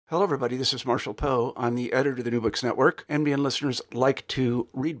Hello, everybody. This is Marshall Poe. I'm the editor of the New Books Network. NBN listeners like to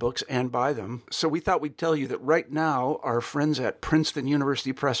read books and buy them. So we thought we'd tell you that right now, our friends at Princeton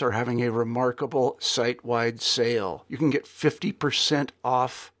University Press are having a remarkable site-wide sale. You can get 50%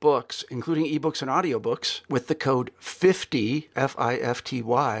 off books, including ebooks and audiobooks, with the code 50,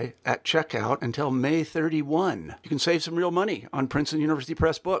 F-I-F-T-Y, at checkout until May 31. You can save some real money on Princeton University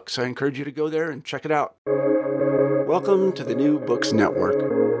Press books. I encourage you to go there and check it out. Welcome to the New Books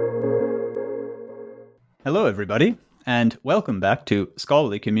Network. Hello, everybody, and welcome back to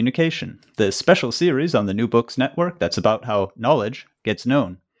Scholarly Communication, the special series on the New Books Network that's about how knowledge gets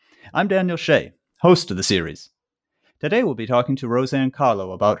known. I'm Daniel Shea, host of the series. Today we'll be talking to Roseanne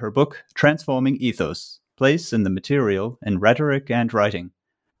Carlo about her book, Transforming Ethos, Place in the Material in Rhetoric and Writing,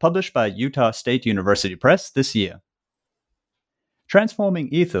 published by Utah State University Press this year. Transforming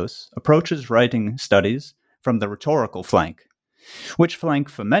Ethos approaches writing studies from the rhetorical flank, which flank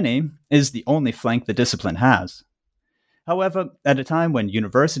for many is the only flank the discipline has. However, at a time when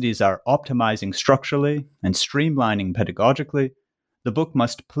universities are optimizing structurally and streamlining pedagogically, the book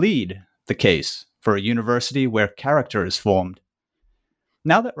must plead the case for a university where character is formed.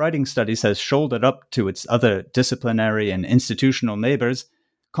 Now that writing studies has shouldered up to its other disciplinary and institutional neighbors,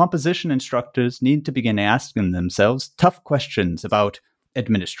 composition instructors need to begin asking themselves tough questions about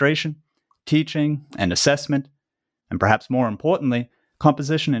administration, teaching, and assessment. And perhaps more importantly,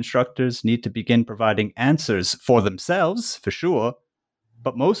 composition instructors need to begin providing answers for themselves, for sure,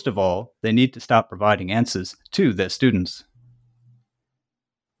 but most of all, they need to stop providing answers to their students.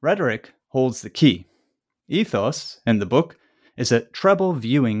 Rhetoric holds the key. Ethos, in the book, is a treble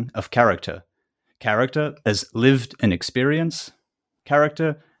viewing of character. Character as lived in experience,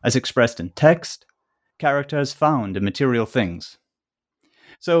 character as expressed in text, character as found in material things.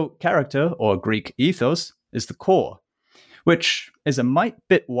 So character, or Greek ethos, is the core, which is a mite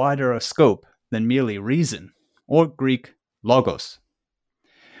bit wider a scope than merely reason, or Greek logos.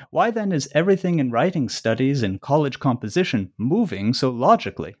 Why then is everything in writing studies and college composition moving so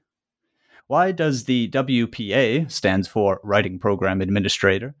logically? Why does the WPA, stands for Writing Program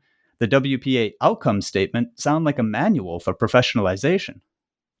Administrator, the WPA outcome statement sound like a manual for professionalization?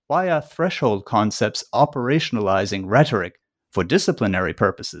 Why are threshold concepts operationalizing rhetoric for disciplinary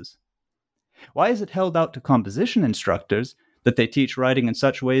purposes? Why is it held out to composition instructors that they teach writing in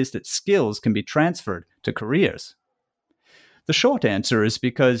such ways that skills can be transferred to careers? The short answer is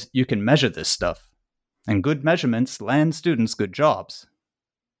because you can measure this stuff, and good measurements land students good jobs.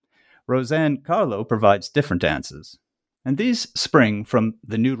 Roseanne Carlo provides different answers, and these spring from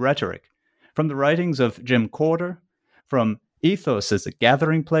the new rhetoric, from the writings of Jim Corder, from ethos as a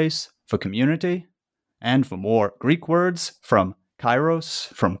gathering place for community, and for more Greek words, from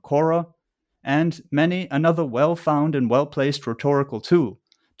kairos, from kora, and many another well-found and well-placed rhetorical tool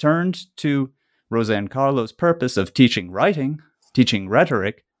turned to Roseanne Carlo's purpose of teaching writing, teaching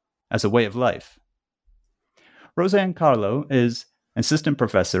rhetoric, as a way of life. Roseanne Carlo is assistant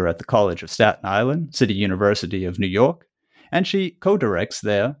professor at the College of Staten Island, City University of New York, and she co-directs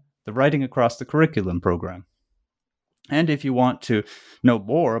there the Writing Across the Curriculum program. And if you want to know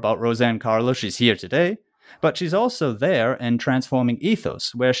more about Roseanne Carlo, she's here today, but she's also there in Transforming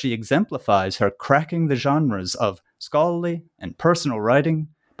Ethos, where she exemplifies her cracking the genres of scholarly and personal writing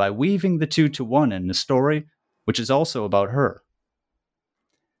by weaving the two to one in a story which is also about her.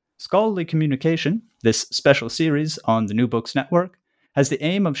 Scholarly Communication, this special series on the New Books Network, has the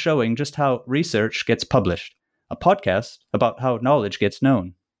aim of showing just how research gets published, a podcast about how knowledge gets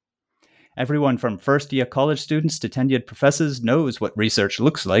known. Everyone from first-year college students to tenured professors knows what research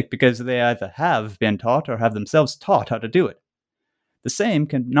looks like because they either have been taught or have themselves taught how to do it. The same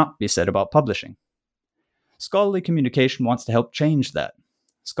cannot be said about publishing. Scholarly Communication wants to help change that.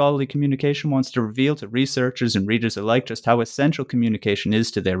 Scholarly Communication wants to reveal to researchers and readers alike just how essential communication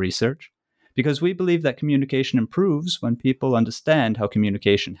is to their research, because we believe that communication improves when people understand how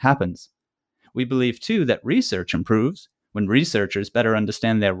communication happens. We believe, too, that research improves when researchers better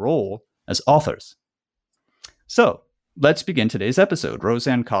understand their role as authors. So, let's begin today's episode.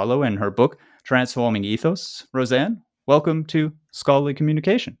 Roseanne Carlo and her book, Transforming Ethos. Roseanne, welcome to Scholarly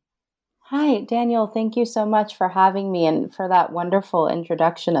Communication. Hi, Daniel. Thank you so much for having me and for that wonderful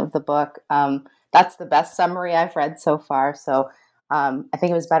introduction of the book. That's the best summary I've read so far, so I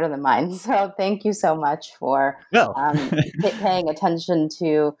think it was better than mine. So thank you so much for paying attention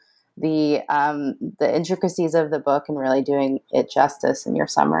to the intricacies of the book and really doing it justice in your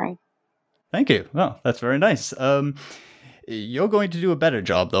summary. Thank you. Well, that's very nice. You're going to do a better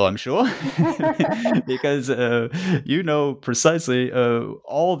job, though, I'm sure, because you know precisely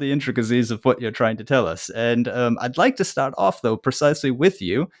all the intricacies of what you're trying to tell us. And I'd like to start off, though, precisely with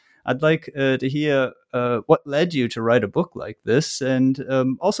you. I'd like to hear what led you to write a book like this, and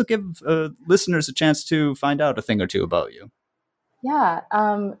also give listeners a chance to find out a thing or two about you. Yeah.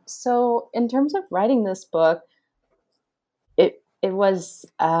 So in terms of writing this book, it was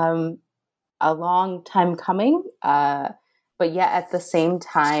a long time coming, but yet at the same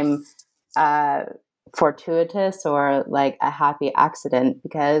time, fortuitous or like a happy accident,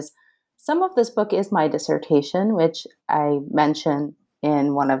 because some of this book is my dissertation, which I mentioned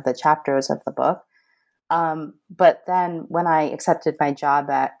in one of the chapters of the book. But then when I accepted my job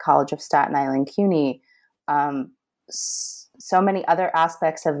at College of Staten Island CUNY, so many other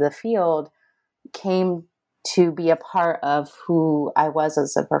aspects of the field came to be a part of who I was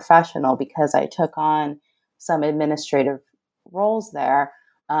as a professional, because I took on some administrative roles there,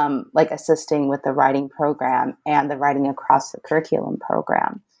 like assisting with the writing program and the writing across the curriculum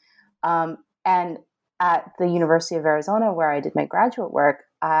program. And at the University of Arizona, where I did my graduate work,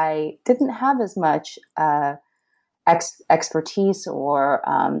 I didn't have as much expertise or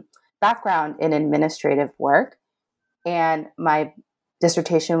background in administrative work. And my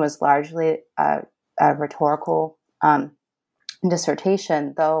dissertation was largely a rhetorical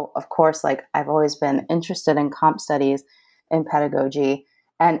dissertation, though, of course, like I've always been interested in comp studies and pedagogy,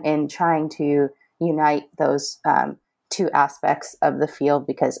 and in trying to unite those two aspects of the field,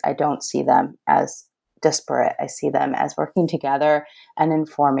 because I don't see them as disparate. I see them as working together and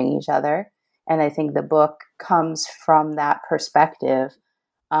informing each other. And I think the book comes from that perspective.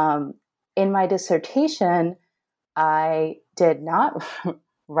 In my dissertation, I did not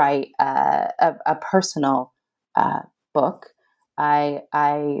write a personal book. I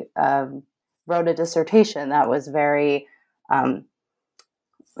wrote a dissertation that was very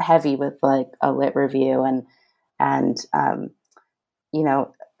heavy with like a lit review, and you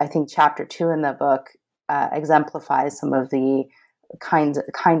know, I think chapter 2 in the book exemplifies some of the kind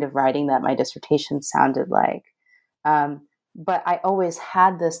of writing that my dissertation sounded like. But I always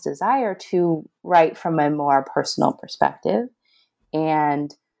had this desire to write from a more personal perspective.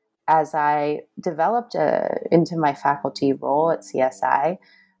 And as I developed into my faculty role at CSI,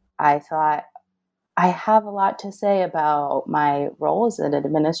 I thought I have a lot to say about my role as an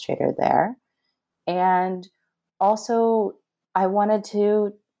administrator there. And also, I wanted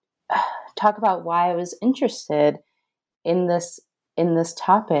to talk about why I was interested in this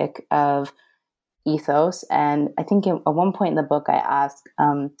topic of ethos. And I think at one point in the book, I asked,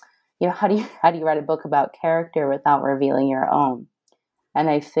 how do you write a book about character without revealing your own? And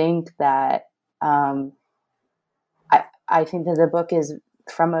I think that I think that the book is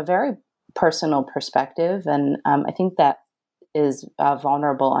from a very personal perspective, and I think that is a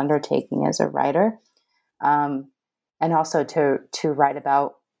vulnerable undertaking as a writer, and also to write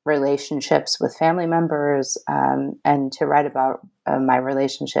about relationships with family members, and to write about my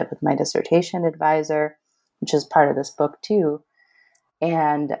relationship with my dissertation advisor, which is part of this book too.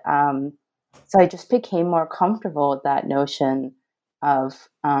 And so I just became more comfortable with that notion of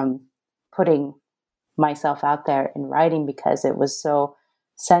putting myself out there in writing, because it was so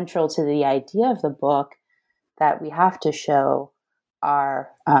central to the idea of the book that we have to show our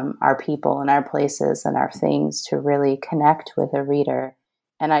people and our places and our things to really connect with a reader.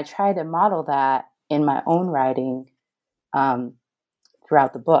 And I try to model that in my own writing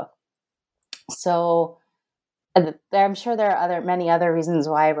throughout the book. So I'm sure there are many other reasons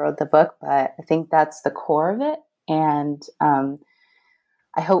why I wrote the book, but I think that's the core of it. And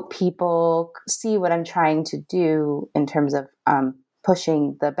I hope people see what I'm trying to do in terms of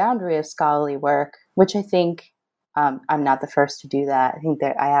pushing the boundary of scholarly work, which I think I'm not the first to do that. I think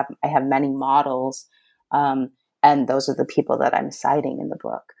that I have many models, and those are the people that I'm citing in the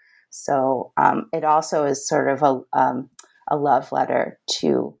book. So it also is sort of a love letter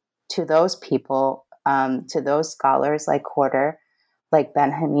to those people, to those scholars like Corder, like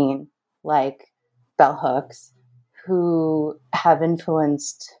Ben-Hameen, like Bell Hooks, who have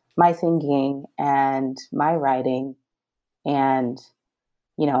influenced my thinking and my writing. And,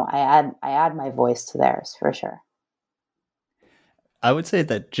 I add my voice to theirs for sure. I would say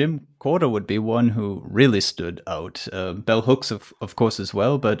that Jim Corder would be one who really stood out. Bell Hooks, of course, as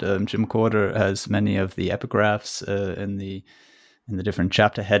well, but Jim Corder has many of the epigraphs in the different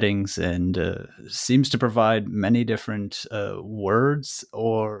chapter headings, and seems to provide many different words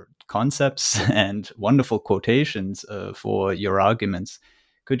or concepts and wonderful quotations for your arguments.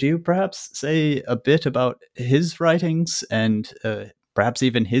 Could you perhaps say a bit about his writings and perhaps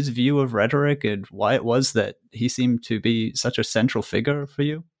even his view of rhetoric and why it was that he seemed to be such a central figure for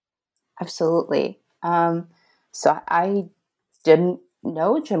you? Absolutely. So I didn't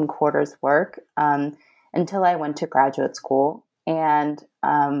know Jim Quarter's work until I went to graduate school. And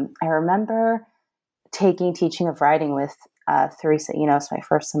I remember taking teaching of writing with Theresa Enos my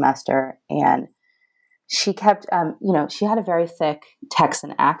first semester. And she kept, she had a very thick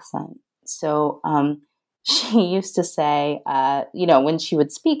Texan accent. So she used to say, when she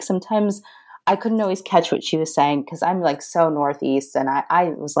would speak, sometimes I couldn't always catch what she was saying because I'm like so Northeast. And I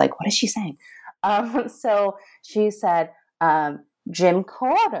was like, what is she saying? So she said, Jim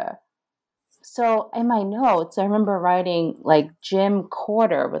Quarter. So in my notes, I remember writing like Jim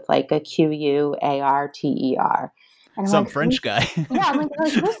Quarter with like a Quarter. And I'm Some like, French guy. yeah, I'm like,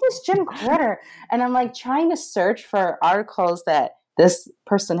 who's this Jim Quarter? And I'm like trying to search for articles that this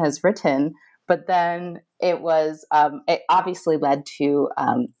person has written, but then it obviously led to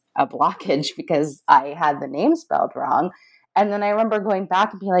a blockage because I had the name spelled wrong. And then I remember going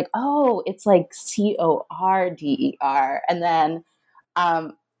back and being like, oh, it's like Corder. And then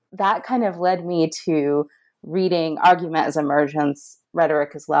that kind of led me to reading Argument as Emergence,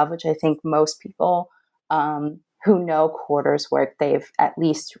 Rhetoric as Love, which I think most people who know Quarter's work, they've at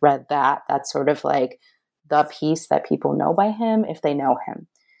least read that. That's sort of like the piece that people know by him if they know him.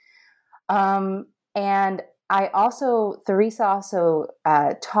 And Theresa also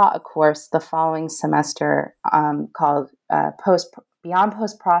taught a course the following semester called Beyond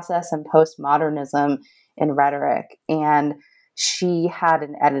Post-Process and Postmodernism in Rhetoric. And she had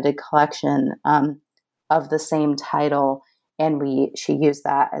an edited collection of the same title, and she used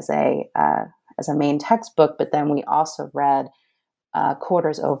that as a main textbook. But then we also read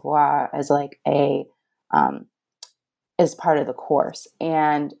Quarter's Oeuvre as like as part of the course,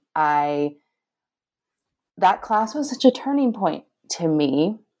 and that class was such a turning point to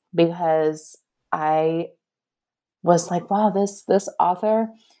me because I was like, wow, this author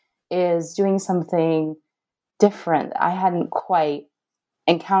is doing something different I hadn't quite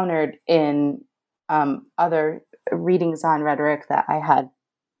encountered in other readings on rhetoric that I had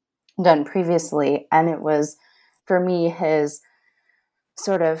done previously. And it was, for me, his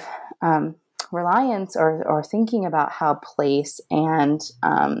sort of reliance or thinking about how place and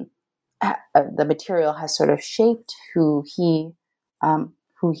the material has sort of shaped who he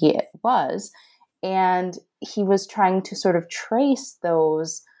was. And he was trying to sort of trace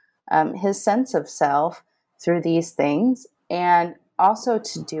those, his sense of self through these things, and also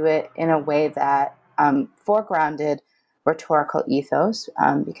to do it in a way that foregrounded rhetorical ethos,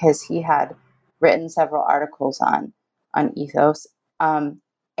 because he had written several articles on ethos,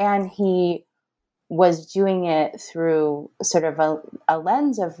 and he was doing it through sort of a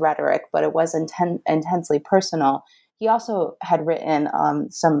lens of rhetoric, but it was intensely personal. He also had written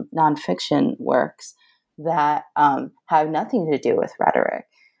some nonfiction works that have nothing to do with rhetoric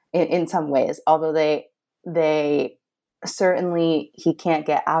in some ways, although they certainly, he can't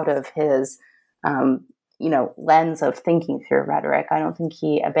get out of his lens of thinking through rhetoric. I don't think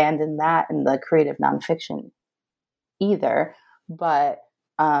he abandoned that in the creative nonfiction either, but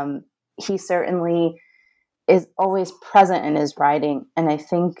he certainly is always present in his writing. And I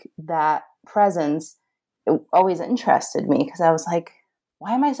think that presence always interested me because I was like,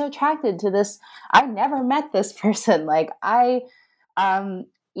 why am I so attracted to this? I never met this person. Like I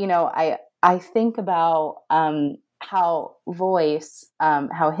think about how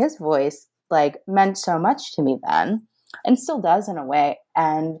his voice like meant so much to me then, and still does in a way.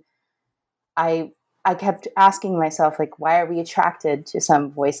 And I kept asking myself, like, why are we attracted to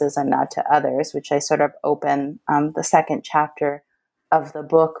some voices and not to others? Which I sort of open the second chapter of the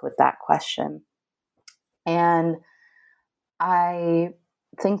book with that question. And I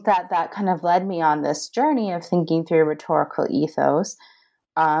think that kind of led me on this journey of thinking through rhetorical ethos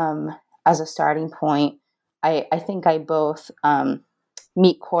as a starting point. I think I both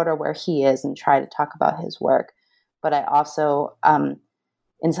meet Quarter where he is and try to talk about his work, but I also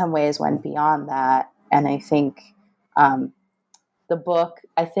in some ways went beyond that. And I think the book,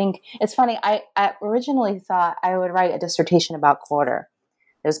 I think it's funny, I originally thought I would write a dissertation about Quarter.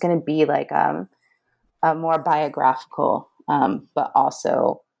 It was going to be like a more biographical, but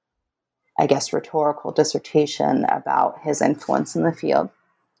also, I guess, rhetorical dissertation about his influence in the field.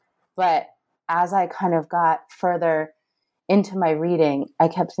 But as I kind of got further into my reading, I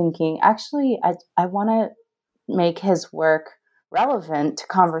kept thinking, actually, I want to make his work relevant to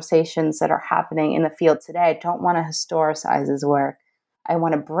conversations that are happening in the field today. I don't want to historicize his work. I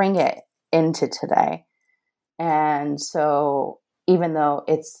want to bring it into today. And so even though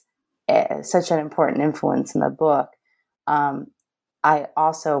it's such an important influence in the book, I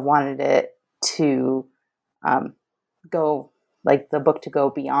also wanted it to go, like the book to go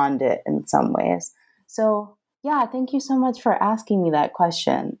beyond it in some ways. So yeah, thank you so much for asking me that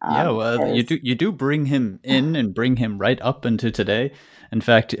question. Yeah, well, you do bring him in and bring him right up into today. In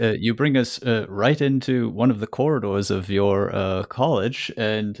fact, you bring us right into one of the corridors of your college,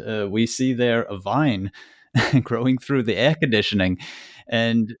 and we see there a vine growing through the air conditioning,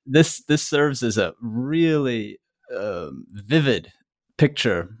 and this serves as a really vivid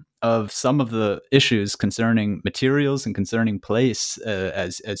picture of some of the issues concerning materials and concerning place,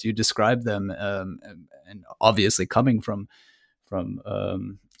 as you describe them, and obviously coming from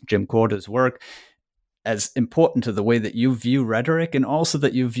Jim Corder's work, as important to the way that you view rhetoric and also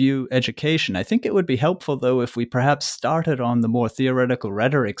that you view education. I think it would be helpful, though, if we perhaps started on the more theoretical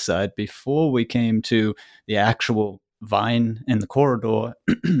rhetoric side before we came to the actual vine in the corridor,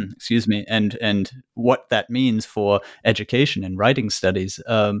 excuse me, and what that means for education and writing studies.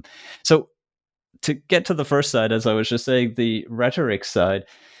 So to get to the first side, as I was just saying, the rhetoric side,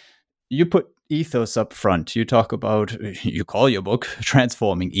 you put ethos up front. You talk about, you call your book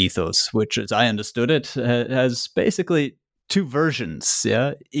Transforming Ethos, which, as I understood it, has basically two versions.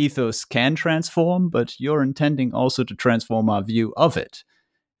 Yeah, ethos can transform, but you're intending also to transform our view of it.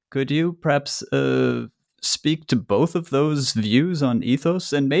 Could you perhaps speak to both of those views on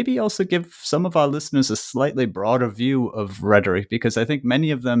ethos, and maybe also give some of our listeners a slightly broader view of rhetoric? Because I think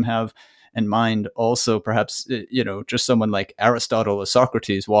many of them have in mind also perhaps just someone like Aristotle or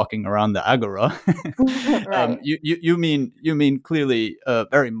Socrates walking around the agora. Right. You mean clearly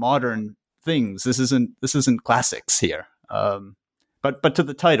very modern things. This isn't classics here. But to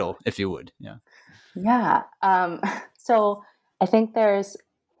the title, if you would. Yeah. So I think there's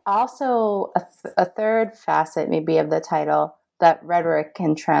also a third facet, maybe, of the title, that rhetoric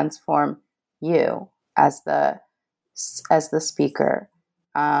can transform you as the speaker,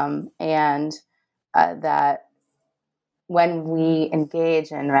 and that when we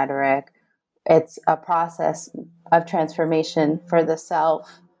engage in rhetoric, it's a process of transformation for the self,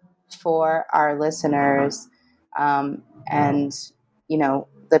 for our listeners, and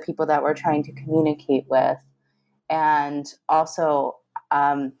the people that we're trying to communicate with, and also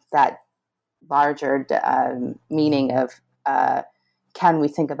that larger meaning of can we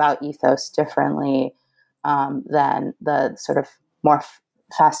think about ethos differently than the sort of more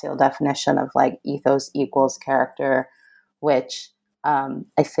facile definition of like ethos equals character, which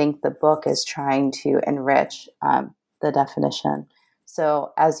I think the book is trying to enrich the definition.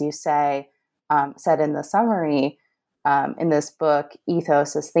 So, as you said in the summary, in this book,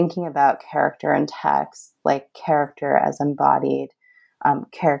 ethos is thinking about character and text, like character as embodied,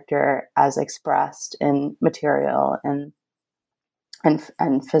 character as expressed in material and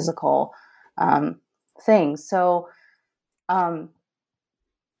physical things. So I'm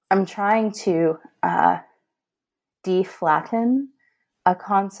trying to deflatten a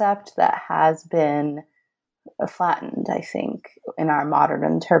concept that has been flattened, I think, in our modern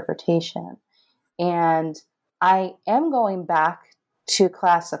interpretation. And I am going back to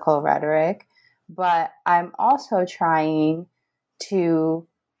classical rhetoric, but I'm also trying to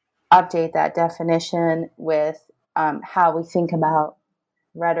update that definition with how we think about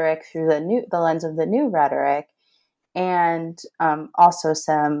rhetoric through the lens of the new rhetoric, and also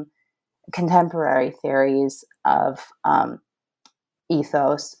some contemporary theories of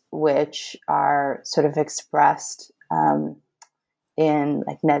ethos, which are sort of expressed in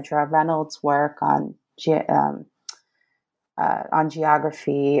like Nedra Reynolds' work on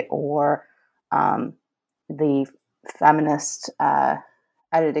geography, or the feminist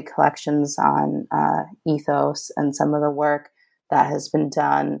edited collections on ethos, and some of the work that has been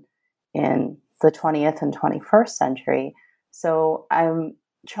done in the 20th and 21st century. So I'm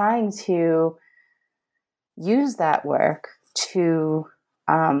trying to use that work to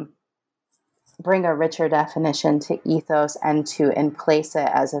bring a richer definition to ethos and to place it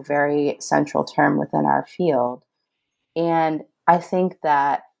as a very central term within our field. And I think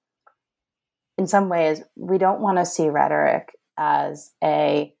that in some ways, we don't want to see rhetoric as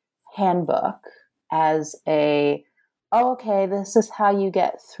a handbook, as okay, this is how you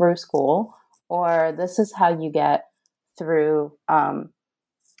get through school, or this is how you get through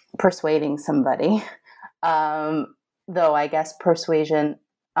persuading somebody. Though I guess persuasion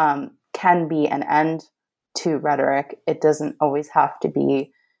can be an end to rhetoric. It doesn't always have to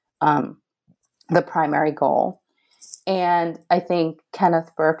be the primary goal. And I think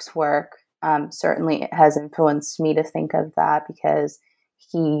Kenneth Burke's work certainly has influenced me to think of that, because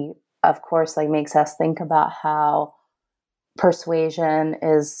he, of course, like makes us think about how persuasion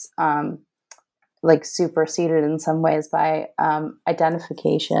is like superseded in some ways by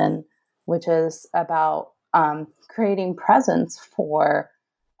identification, which is about creating presence for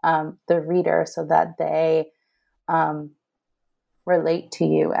the reader so that they relate to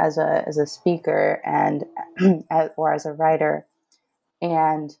you as a speaker and or as a writer.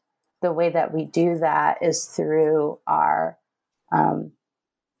 And the way that we do that is through our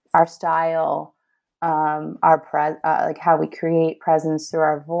style, like how we create presence through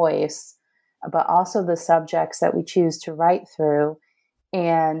our voice, but also the subjects that we choose to write through.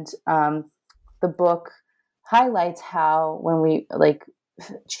 And the book highlights how when we like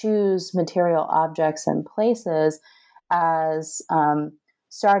choose material objects and places as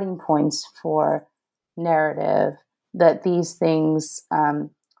starting points for narrative, that these things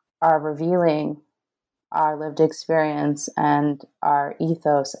are revealing our lived experience and our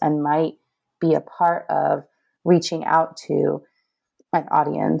ethos and might be a part of reaching out to an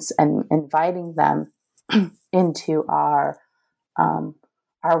audience and inviting them into our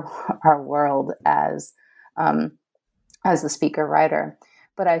world as the speaker writer.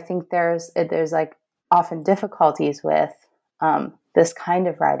 But I think there's like often difficulties with this kind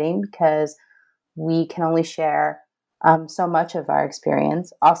of writing because we can only share so much of our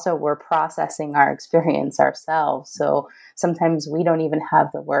experience. Also, we're processing our experience ourselves. So sometimes we don't even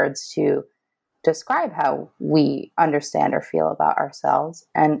have the words to describe how we understand or feel about ourselves.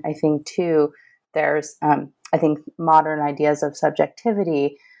 And I think, too, there's, I think, modern ideas of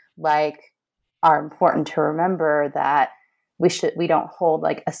subjectivity are important to remember that we don't hold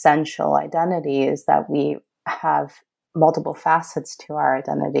like essential identities, that we have multiple facets to our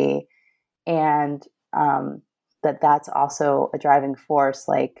identity. And that's also a driving force,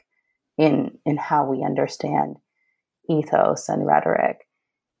 like in how we understand ethos and rhetoric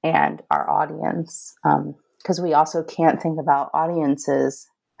and our audience. Because we also can't think about audiences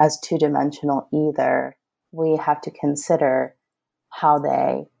as two-dimensional either. We have to consider how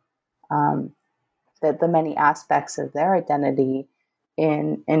they, the many aspects of their identity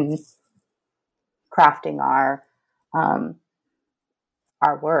in crafting our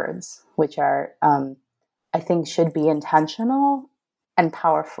words, which are, I think, should be intentional and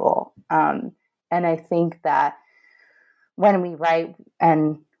powerful. And I think that when we write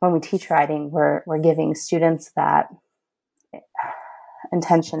and when we teach writing, we're giving students that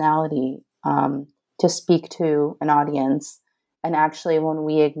intentionality to speak to an audience. And actually, when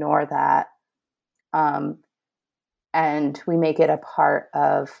we ignore that and we make it a part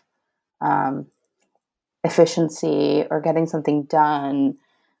of efficiency or getting something done,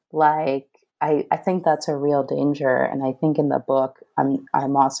 like I think that's a real danger. And I think in the book,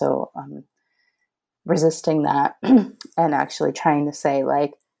 I'm also resisting that and actually trying to say,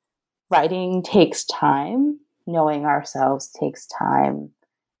 like, writing takes time, knowing ourselves takes time.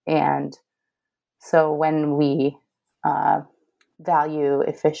 And so when we value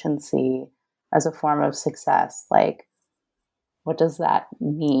efficiency as a form of success, like, what does that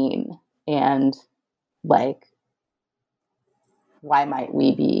mean? And like, why might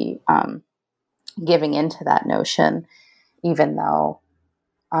we be giving into that notion, even though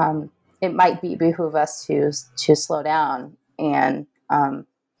it might behoove us to slow down and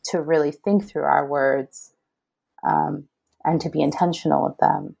to really think through our words and to be intentional with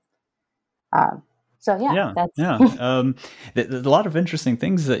them. So that's a lot of interesting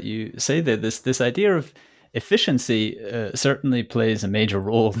things that you say there. This idea of efficiency certainly plays a major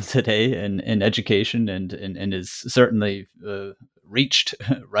role today in education and is certainly reached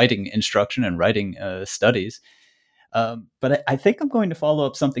writing instruction and writing studies. But I think I'm going to follow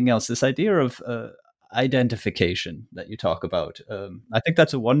up something else. This idea of identification that you talk about. I think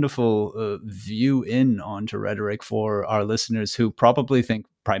that's a wonderful view in onto rhetoric for our listeners who probably think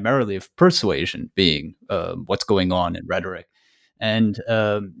primarily of persuasion being what's going on in rhetoric. And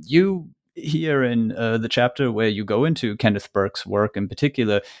you here in the chapter where you go into Kenneth Burke's work in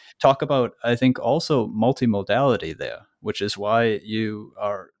particular, talk about, I think, also multimodality there, which is why you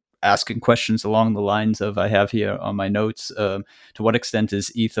are asking questions along the lines of, I have here on my notes, to what extent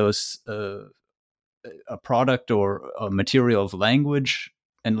is ethos a product or a material of language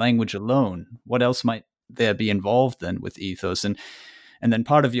and language alone? What else might there be involved then with ethos? And then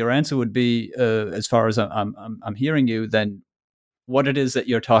part of your answer would be, as far as I'm hearing you, then what it is that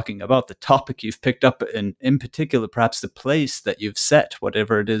you're talking about, the topic you've picked up, and in particular, perhaps the place that you've set,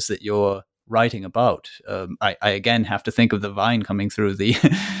 whatever it is that you're writing about. I again have to think of the vine coming through the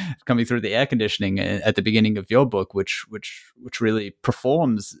air conditioning at the beginning of your book, which really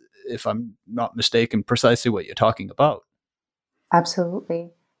performs, if I'm not mistaken, precisely what you're talking about.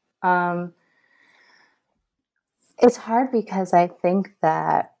 Absolutely. It's hard because I think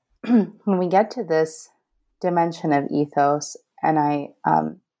that when we get to this dimension of ethos, and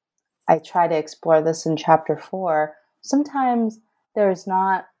I try to explore this in chapter 4, sometimes there's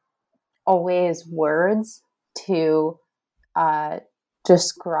not always words to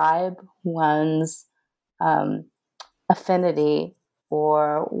describe one's affinity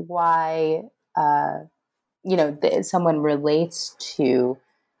or why someone relates to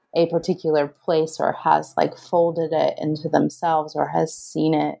a particular place or has like folded it into themselves or has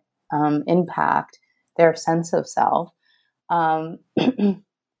seen it impact their sense of self. And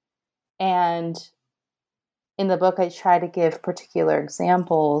in the book, I try to give particular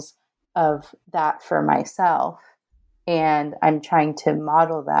examples of that for myself, and I'm trying to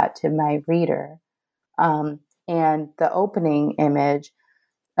model that to my reader. And the opening image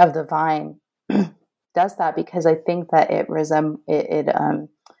of the vine does that because I think that it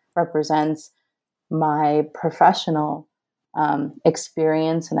represents my professional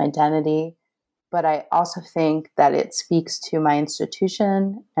experience and identity. But I also think that it speaks to my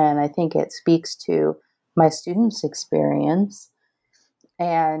institution, and I think it speaks to my students' experience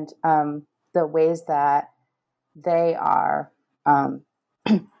and the ways that they are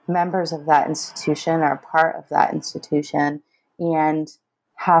members of that institution, are part of that institution, and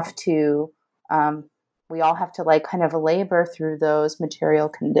have to, we all have to like kind of labor through those material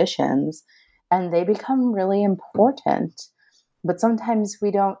conditions, and they become really important. But sometimes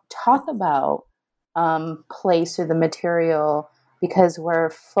we don't talk about place or the material because we're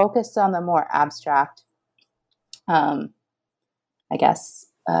focused on the more abstract, I guess,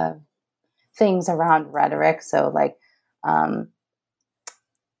 things around rhetoric. So like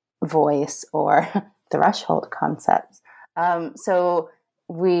voice or threshold concepts. So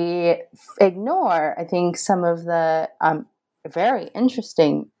we ignore, I think, some of the very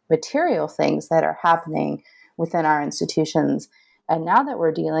interesting material things that are happening within our institutions. And now that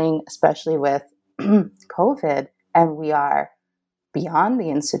we're dealing, especially with COVID, and we are beyond the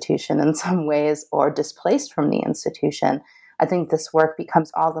institution in some ways or displaced from the institution, I think this work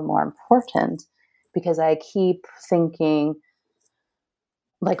becomes all the more important because I keep thinking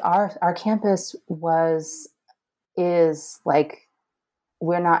like our campus is like,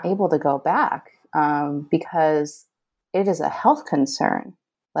 we're not able to go back because it is a health concern.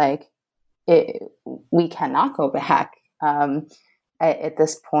 Like we cannot go back at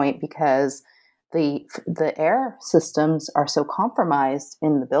this point because the air systems are so compromised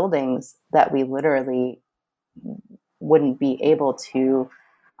in the buildings that we literally wouldn't be able to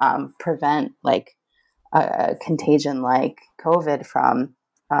prevent like a contagion like COVID from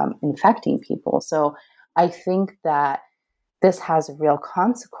infecting people. So I think that this has a real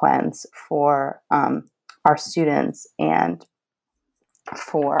consequence for our students and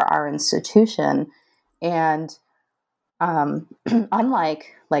for our institution. And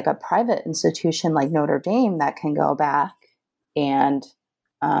unlike like a private institution like Notre Dame that can go back and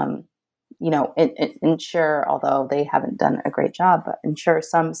ensure, although they haven't done a great job, but ensure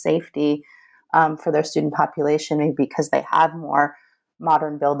some safety for their student population, maybe because they have more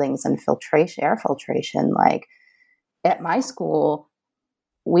modern buildings and air filtration. Like at my school,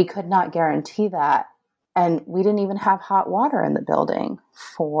 we could not guarantee that. And we didn't even have hot water in the building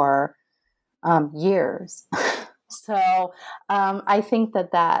for years. So I think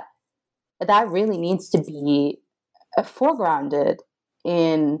that really needs to be foregrounded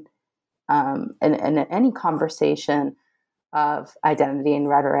in any conversation of identity and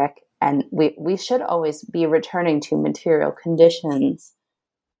rhetoric. And we should always be returning to material conditions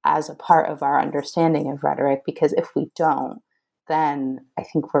as a part of our understanding of rhetoric, because if we don't, then I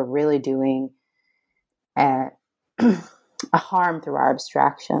think we're really doing a harm through our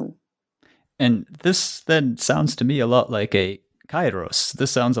abstraction. And this then sounds to me a lot like a kairos.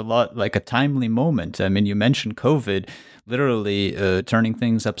 This sounds a lot like a timely moment. I mean, you mentioned COVID literally turning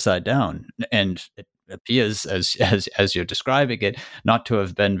things upside down, and it appears, as you're describing it, not to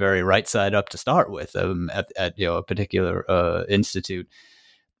have been very right side up to start with at a particular institute.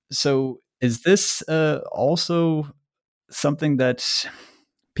 So, is this also something that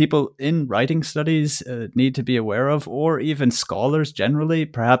people in writing studies need to be aware of, or even scholars generally,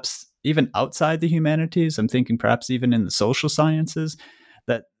 perhaps even outside the humanities? I'm thinking perhaps even in the social sciences,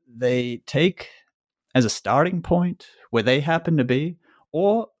 that they take as a starting point where they happen to be,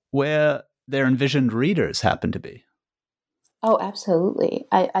 or where their envisioned readers happen to be. Oh, absolutely.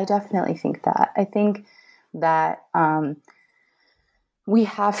 I definitely think that. I think that we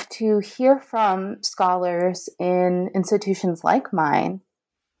have to hear from scholars in institutions like mine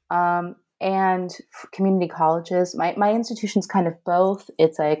and community colleges. My institution's kind of both.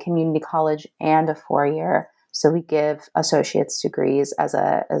 It's a community college and a 4-year So we give associate's degrees as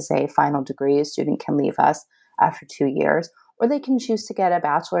a final degree. A student can leave us after 2 years, or they can choose to get a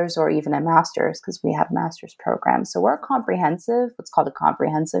bachelor's or even a master's, because we have master's programs. So we're comprehensive, what's called a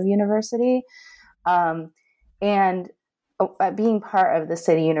comprehensive university. And being part of the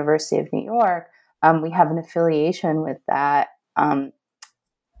City University of New York, we have an affiliation with that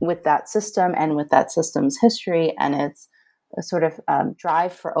system and with that system's history, and its a sort of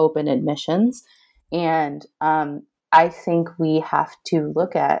drive for open admissions. And I think we have to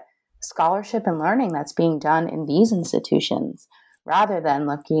look at scholarship and learning that's being done in these institutions, rather than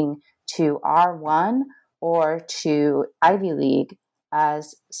looking to R1 or to Ivy League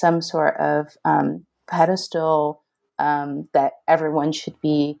as some sort of pedestal that everyone should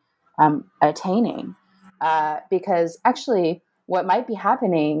be attaining. Because actually, what might be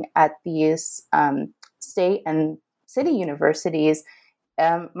happening at these state and city universities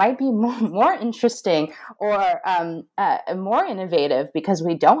might be more interesting or more innovative, because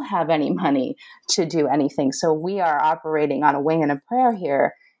we don't have any money to do anything. So we are operating on a wing and a prayer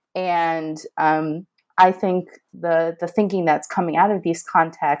here. And I think the thinking that's coming out of these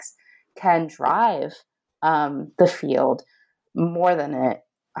contexts can drive the field more than it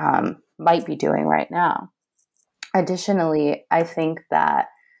might be doing right now. Additionally, I think that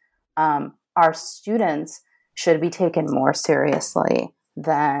our students should be taken more seriously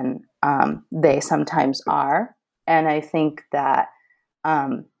than they sometimes are. And I think that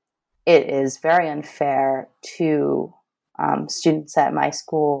it is very unfair to students at my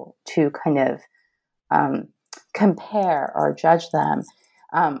school to kind of compare or judge them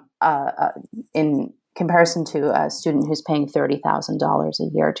in comparison to a student who's paying $30,000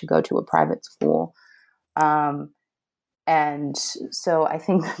 a year to go to a private school. And so I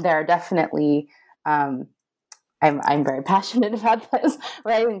think there are definitely, I'm very passionate about this,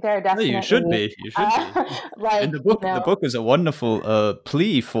 but I think there are definitely. No, you should be. And the book is a wonderful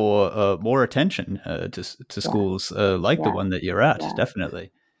plea for more attention to schools like the one that you're at. Yeah.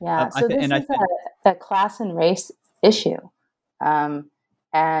 Definitely. Yeah. So this is a class and race issue,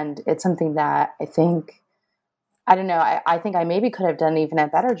 and it's something that I think. I don't know. I think I maybe could have done even a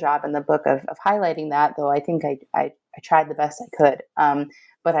better job in the book of highlighting that, though I think I tried the best I could.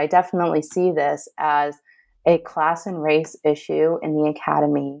 But I definitely see this as a class and race issue in the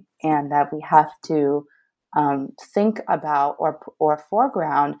academy, and that we have to think about or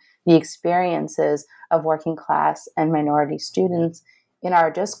foreground the experiences of working class and minority students in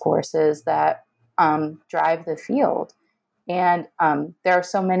our discourses that drive the field. And there are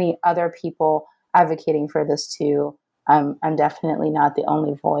so many other people advocating for this too. I'm definitely not the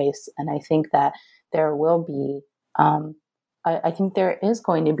only voice, and I think that there will be. I think there is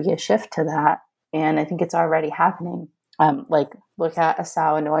going to be a shift to that, and I think it's already happening. Like look at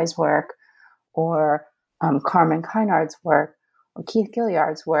Asao Inoi's work, or Carmen Kynard's work, or Keith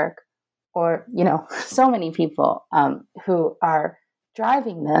Gilliard's work, or so many people who are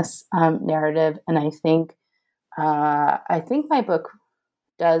driving this narrative. And I think my book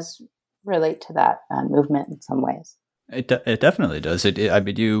does relate to that movement in some ways. It definitely does.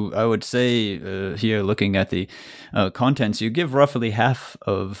 I would say here, looking at the contents, you give roughly half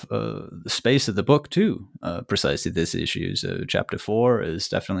of the space of the book to precisely this issue. So chapter 4 is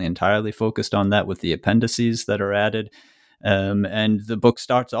definitely entirely focused on that, with the appendices that are added. And the book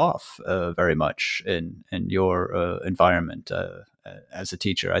starts off very much in your environment as a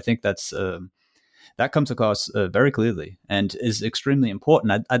teacher. I think that comes across very clearly and is extremely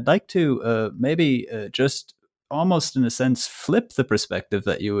important. I'd like to maybe just almost in a sense flip the perspective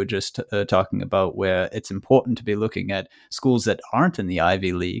that you were just talking about, where it's important to be looking at schools that aren't in the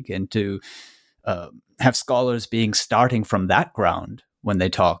Ivy League, and to have scholars starting from that ground when they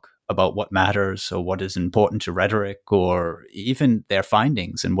talk about what matters or what is important to rhetoric, or even their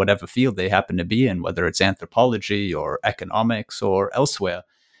findings in whatever field they happen to be in, whether it's anthropology or economics or elsewhere.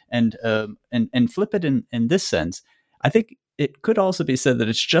 And flip it in this sense. I think it could also be said that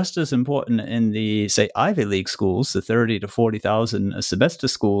it's just as important in the, say, Ivy League schools, the 30 to 40,000 a semester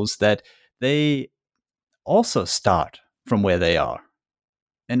schools, that they also start from where they are.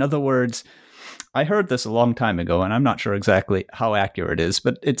 In other words, I heard this a long time ago, and I'm not sure exactly how accurate it is,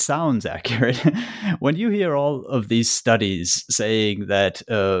 but it sounds accurate. When you hear all of these studies saying that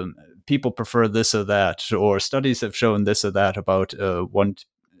people prefer this or that, or studies have shown this or that about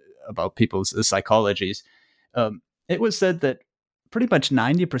people's psychologies, it was said that pretty much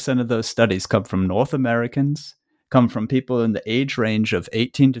 90% of those studies come from North Americans, come from people in the age range of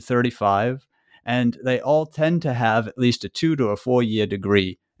 18 to 35, and they all tend to have at least a 2 to 4 year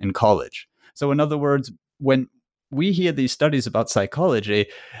degree in college. So in other words, when we hear these studies about psychology,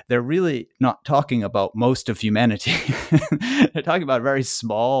 they're really not talking about most of humanity. They're talking about a very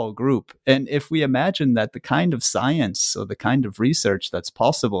small group. And if we imagine that the kind of science or the kind of research that's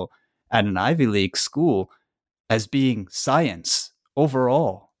possible at an Ivy League school as being science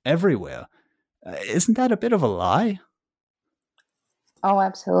overall, everywhere, isn't that a bit of a lie? Oh,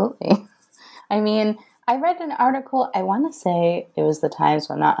 absolutely. I mean, I read an article, I want to say it was the Times,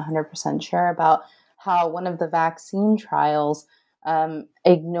 but I'm not 100% sure, about how one of the vaccine trials for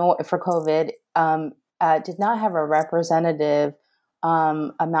COVID did not have a representative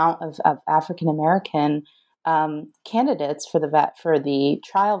amount of African American candidates for the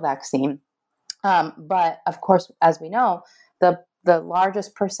trial vaccine. But of course, as we know, the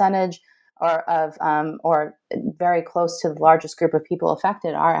largest percentage or very close to the largest group of people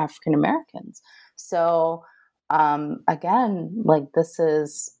affected are African Americans. So again, like this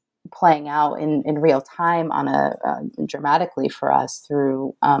is playing out in real time on dramatically for us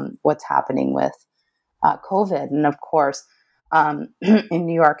through what's happening with COVID. And of course, in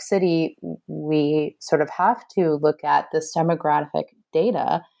New York City, we sort of have to look at this demographic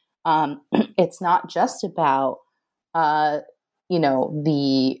data. It's not just about the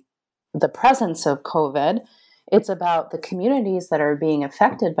presence of COVID. It's about the communities that are being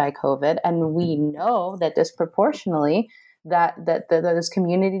affected by COVID, and we know that disproportionately that those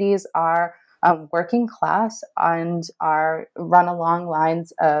communities are working class and are run along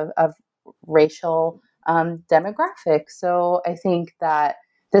lines of racial demographics. So I think that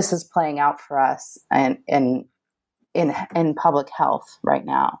this is playing out for us in public health right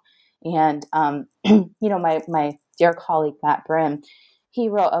now. And my dear colleague Matt Brim, he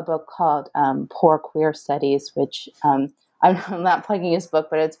wrote a book called Poor Queer Studies, which I'm not plugging his book,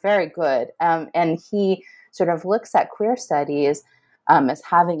 but it's very good. And he sort of looks at queer studies as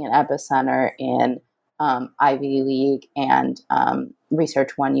having an epicenter in Ivy League and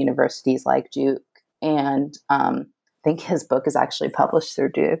Research One universities like Duke. And I think his book is actually published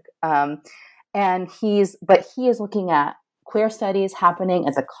through Duke. And he is looking at queer studies happening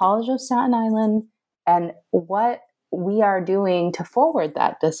at the College of Staten Island and what we are doing to forward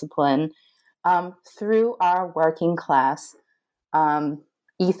that discipline through our working class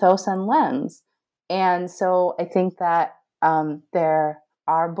ethos and lens. And so I think that there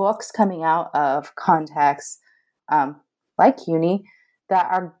are books coming out of contexts like CUNY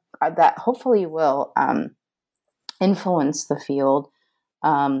that hopefully will influence the field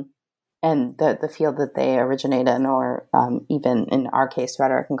and the field that they originate in, or even in our case,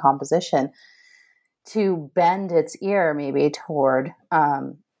 rhetoric and composition, to bend its ear maybe toward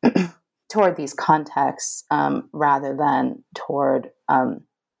these contexts rather than toward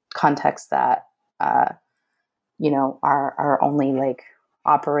contexts that are only like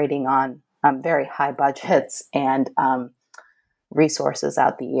operating on very high budgets and resources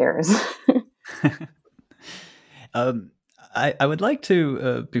out the ears. I would like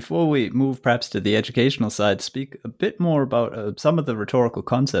to, before we move perhaps to the educational side, speak a bit more about some of the rhetorical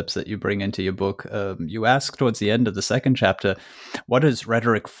concepts that you bring into your book. You ask towards the end of the second chapter, what is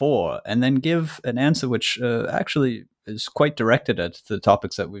rhetoric for? And then give an answer which actually is quite directed at the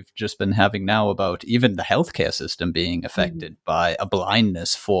topics that we've just been having now about even the healthcare system being affected by a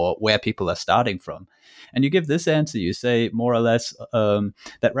blindness for where people are starting from. And you give this answer, you say more or less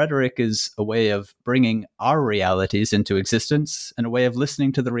that rhetoric is a way of bringing our realities into existence and a way of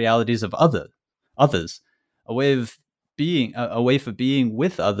listening to the realities of others, a way of being, a way for being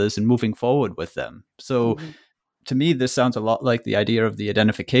with others and moving forward with them. So to me, this sounds a lot like the idea of the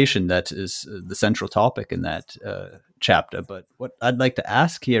identification that is the central topic in that chapter. But what I'd like to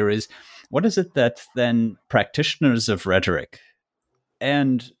ask here is, what is it that then practitioners of rhetoric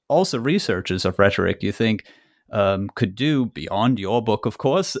and also researchers of rhetoric you think could do beyond your book, of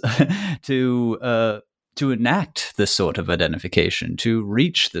course, to enact this sort of identification, to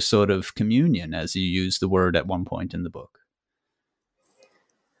reach this sort of communion, as you use the word at one point in the book?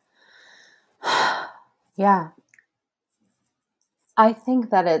 Yeah. I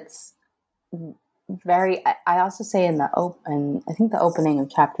think that it's very, I also say in the I think the opening of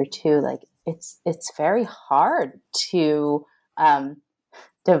chapter 2, like it's very hard to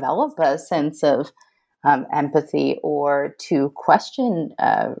develop a sense of empathy or to question,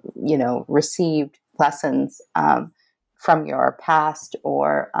 received lessons from your past,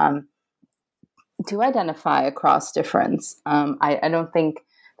 or to identify across difference. I don't think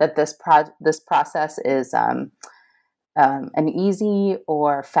that this process is an easy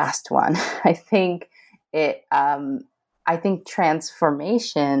or fast one. I think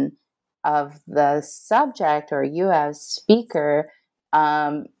transformation of the subject or you as speaker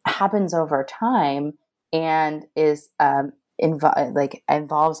happens over time, and is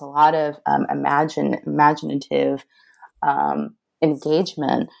involves a lot of imaginative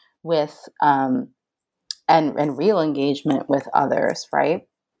engagement with and real engagement with others, right?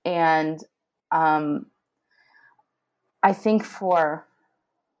 And I think for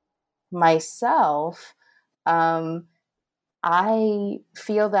myself, I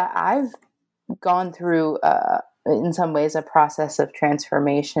feel that I've gone through, in some ways, a process of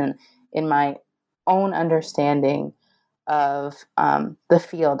transformation in my own understanding of the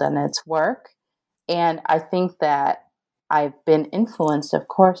field and its work. And I think that I've been influenced, of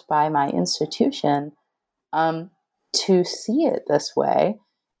course, by my institution to see it this way.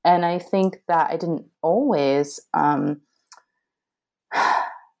 And I think that I didn't always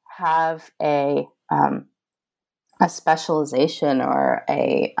have a specialization or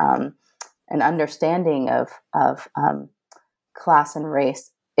an understanding of class and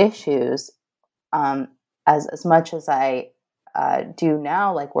race issues as much as I do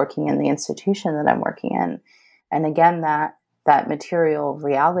now, like working in the institution that I'm working in. And again, that material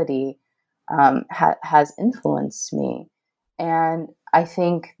reality has influenced me. And I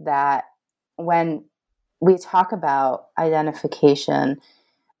think that when we talk about identification,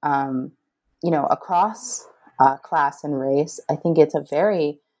 across class and race, I think it's a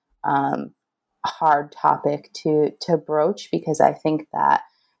very hard topic to broach, because I think that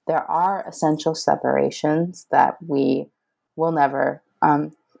there are essential separations that we will never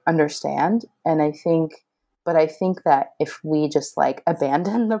understand. And I think that if we just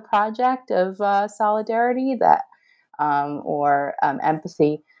abandon the project of solidarity or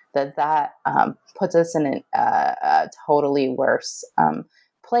empathy, that puts us in a totally worse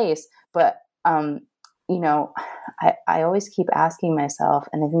place. But I always keep asking myself,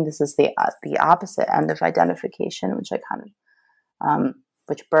 and I think this is the opposite end of identification, which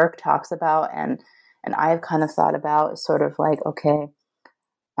which Burke talks about, and I've kind of thought about, sort of like, okay,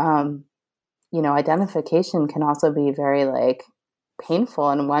 identification can also be very painful,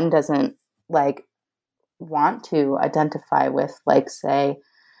 and one doesn't want to identify with, say,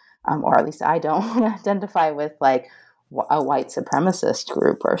 or at least I don't identify with a white supremacist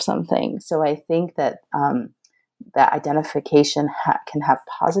group or something. So I think that that identification can have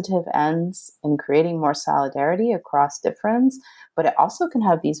positive ends in creating more solidarity across difference, but it also can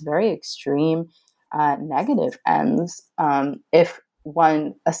have these very extreme negative ends if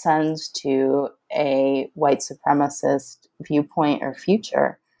one ascends to a white supremacist viewpoint or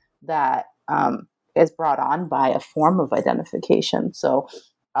future that is brought on by a form of identification. So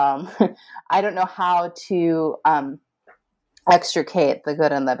I don't know how to extricate the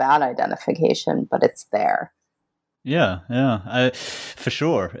good and the bad identification, but it's there. Yeah, for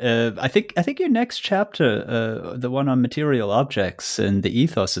sure. I think your next chapter, the one on material objects and the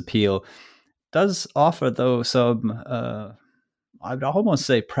ethos appeal, does offer, though, some I would almost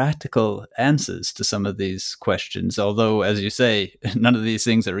say practical answers to some of these questions. Although, as you say, none of these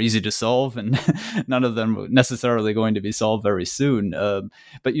things are easy to solve, and none of them are necessarily going to be solved very soon.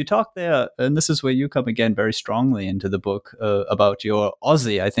 But you talk there, and this is where you come again very strongly into the book, about your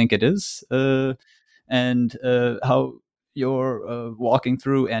Aussie, I think it is. And how you're walking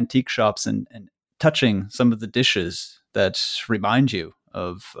through antique shops and touching some of the dishes that remind you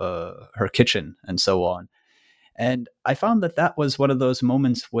of her kitchen and so on. And I found that was one of those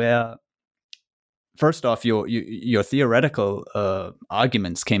moments where, first off, your theoretical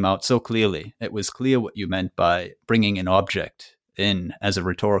arguments came out so clearly. It was clear what you meant by bringing an object in as a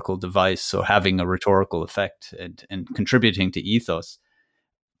rhetorical device, or having a rhetorical effect and contributing to ethos.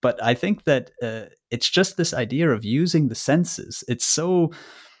 But I think that it's just this idea of using the senses.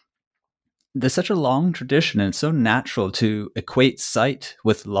 There's such a long tradition, and it's so natural to equate sight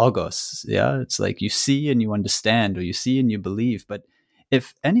with logos. Yeah, it's like you see and you understand, or you see and you believe. But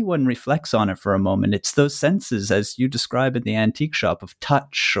if anyone reflects on it for a moment, it's those senses, as you describe in the antique shop, of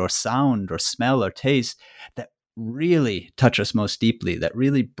touch or sound or smell or taste, that really touch us most deeply, that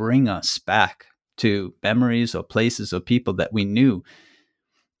really bring us back to memories or places or people that we knew.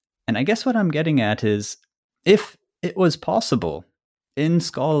 And I guess what I'm getting at is, if it was possible in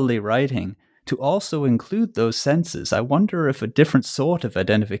scholarly writing to also include those senses, I wonder if a different sort of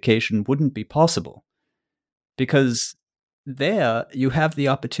identification wouldn't be possible. Because there you have the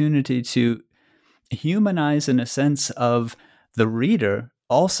opportunity to humanize, in a sense of the reader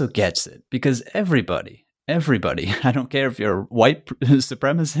also gets it. Because everybody, I don't care if you're a white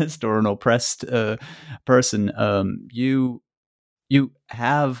supremacist or an oppressed person, you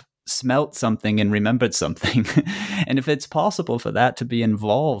have smelt something and remembered something. And if it's possible for that to be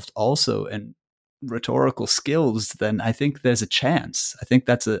involved also in rhetorical skills, then I think there's a chance. I think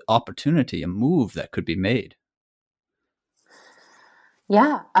that's an opportunity, a move that could be made.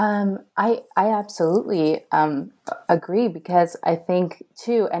 Yeah, I absolutely agree, because I think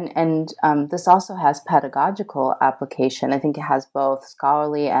too, and this also has pedagogical application. I think it has both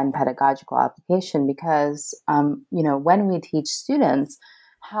scholarly and pedagogical application, because when we teach students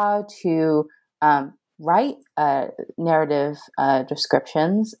how to write narrative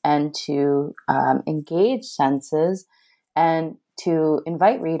descriptions, and to engage senses, and to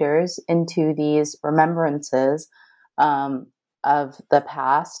invite readers into these remembrances of the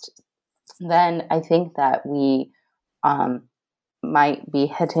past, then I think that we might be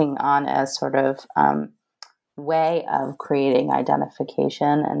hitting on a sort of way of creating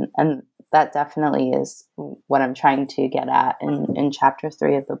identification. And that definitely is what I'm trying to get at in chapter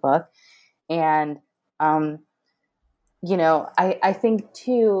 3 of the book. And, I think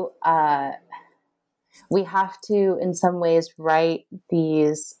too, we have to, in some ways, write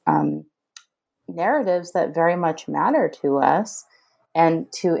these narratives that very much matter to us, and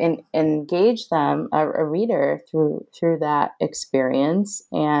to engage them, a reader, through that experience.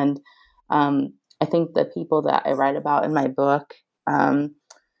 And I think the people that I write about in my book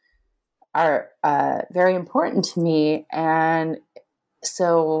are very important to me. And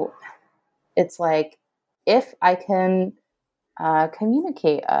so it's like, if I can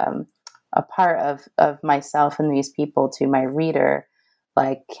communicate a part of myself and these people to my reader,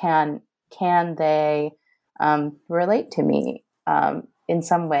 like, can they relate to me in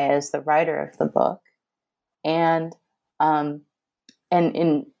some way as the writer of the book? And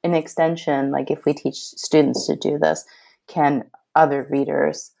in extension, like, if we teach students to do this, can other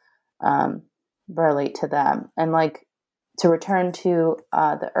readers relate to them? And, like, to return to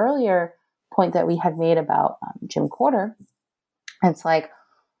the earlier point that we had made about Jim Courter, it's like,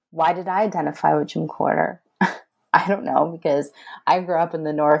 why did I identify with Jim Courter? I don't know, because I grew up in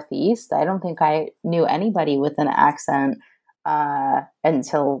the Northeast. I don't think I knew anybody with an accent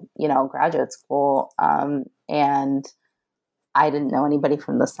until, graduate school. And I didn't know anybody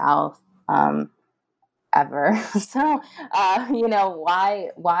from the South ever. So,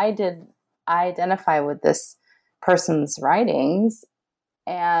 why did I identify with this person's writings?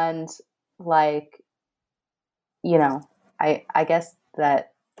 And, like, I guess that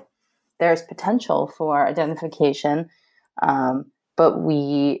there's potential for identification, but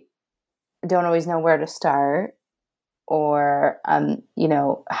we don't always know where to start, or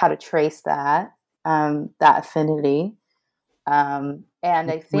how to trace that affinity. And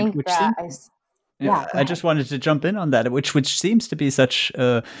I think I just wanted to jump in on that, which seems to be such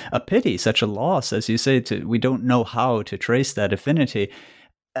a pity, such a loss, as you say. We don't know how to trace that affinity.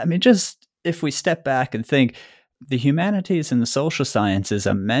 I mean, just if we step back and think, the humanities and the social sciences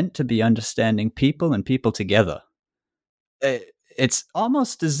are meant to be understanding people and people together. It's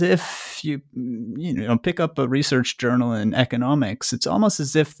almost as if you pick up a research journal in economics. It's almost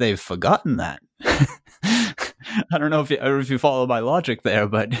as if they've forgotten that. I don't know if you follow my logic there,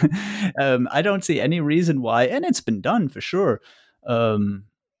 but I don't see any reason why, and it's been done for sure. I'm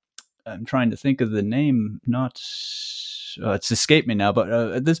trying to think of the name. It's escaped me now,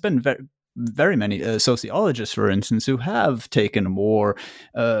 but there's been very many sociologists, for instance, who have taken a more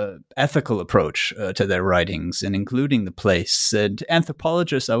ethical approach to their writings, and including the place. And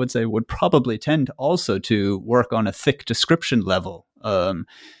anthropologists, I would say, would probably tend also to work on a thick description level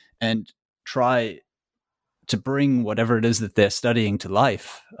and try to bring whatever it is that they're studying to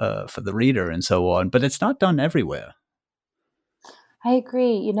life for the reader and so on. But it's not done everywhere. I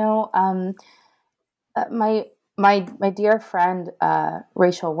agree. My dear friend,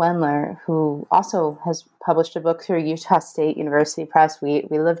 Rachel Wendler, who also has published a book through Utah State University Press. We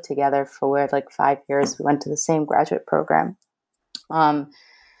lived together for like 5 years. We went to the same graduate program.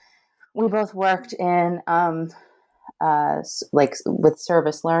 We both worked in like with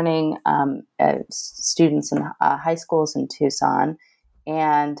service learning students in high schools in Tucson.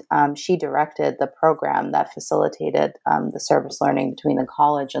 And she directed the program that facilitated the service learning between the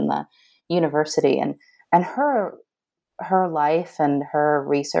college and the university. And her life and her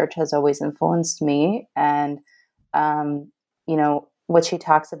research has always influenced me. And, what she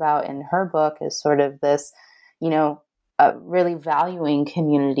talks about in her book is sort of this, really valuing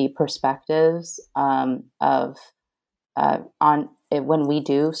community perspectives on when we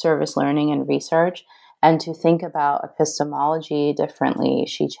do service learning and research, and to think about epistemology differently.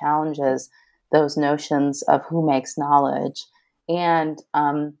 She challenges those notions of who makes knowledge. And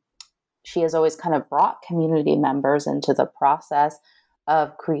she has always kind of brought community members into the process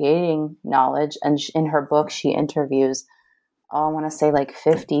of creating knowledge. And in her book, she interviews, I want to say like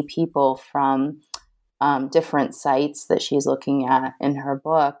 50 people from different sites that she's looking at in her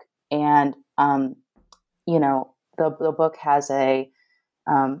book. And, the book has a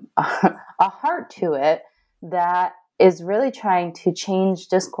heart to it that is really trying to change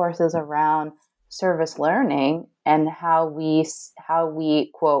discourses around service learning and how we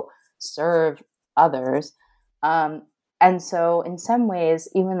quote serve others. And so in some ways,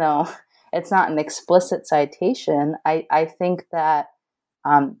 even though it's not an explicit citation, I think that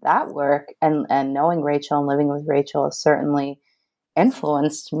that work and knowing Rachel and living with Rachel has certainly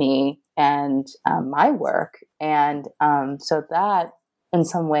influenced me and my work. And so that in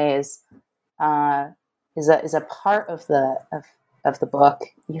some ways is a part of the book,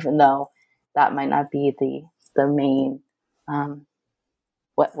 even though that might not be the main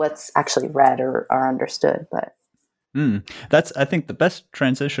what's actually read or understood. But that's, I think, the best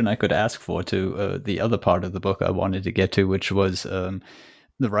transition I could ask for to the other part of the book I wanted to get to, which was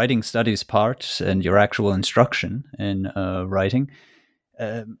the writing studies part and your actual instruction in writing.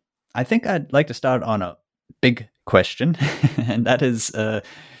 I think I'd like to start on a big question, and that is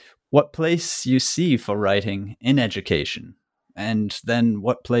what place you see for writing in education, and then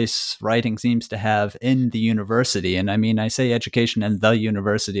what place writing seems to have in the university. And I mean, I say education and the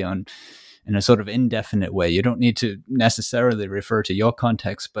university in a sort of indefinite way. You don't need to necessarily refer to your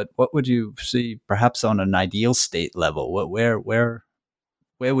context, but what would you see perhaps on an ideal state level? Where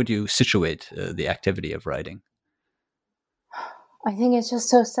would you situate the activity of writing? I think it's just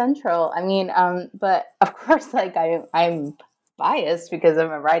so central. I mean, but of course, like I'm biased because I'm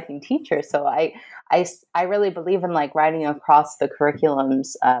a writing teacher, so I really believe in like writing across the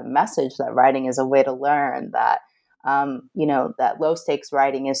curriculum's message that writing is a way to learn. That that low stakes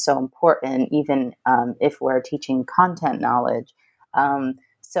writing is so important, even if we're teaching content knowledge.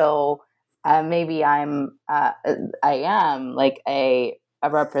 So maybe I am like a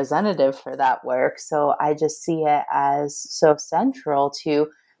representative for that work. So I just see it as so central to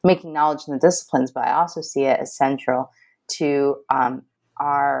making knowledge in the disciplines, but I also see it as central to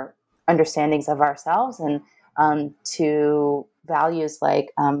our understandings of ourselves and to values like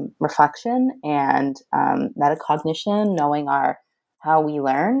reflection and metacognition, knowing how we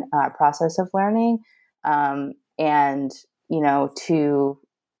learn, our process of learning, and to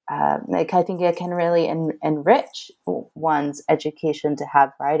I think it can really enrich one's education to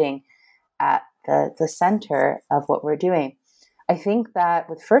have writing at the center of what we're doing. I think that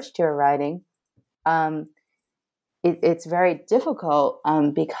with first year writing, it's very difficult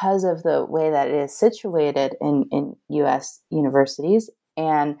because of the way that it is situated in U.S. universities.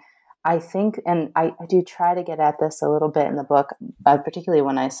 And I think, and I do try to get at this a little bit in the book, particularly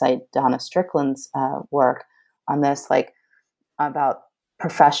when I cite Donna Strickland's work on this, like about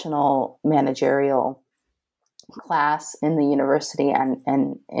professional managerial class in the university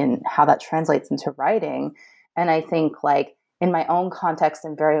and how that translates into writing. And I think like in my own context,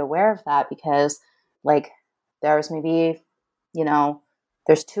 I'm very aware of that because like there's maybe,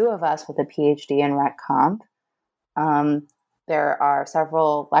 there's two of us with a PhD in Rec Comp. There are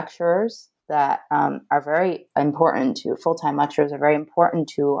several lecturers that are very important to full-time lecturers are very important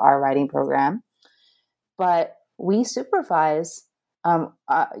to our writing program. But we supervise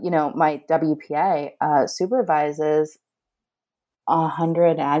my WPA supervises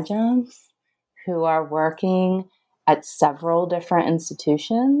 100 adjuncts who are working at several different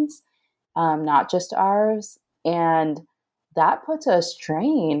institutions, not just ours. And that puts a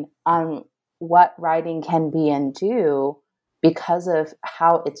strain on what writing can be and do because of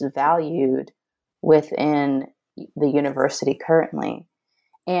how it's valued within the university currently.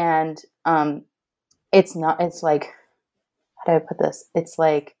 And it's like, how do I put this? It's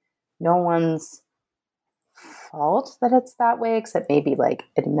like no one's fault that it's that way, except maybe like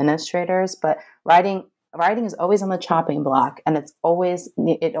administrators. But writing is always on the chopping block, and it always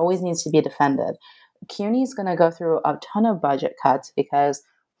needs to be defended. CUNY is going to go through a ton of budget cuts because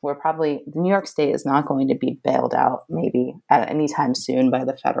New York State is not going to be bailed out maybe at any time soon by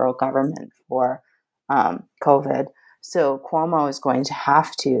the federal government for COVID. So Cuomo is going to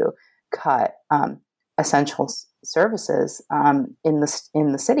have to cut essential services in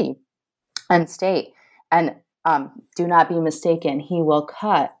the city and state. And do not be mistaken, he will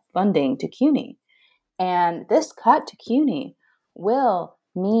cut funding to CUNY. And this cut to CUNY will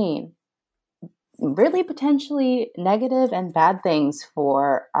mean really potentially negative and bad things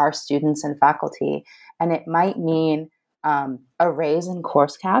for our students and faculty. And it might mean a raise in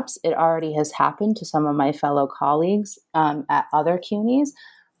course caps. It already has happened to some of my fellow colleagues at other CUNYs.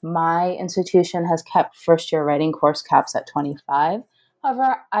 My institution has kept first-year writing course caps at 25.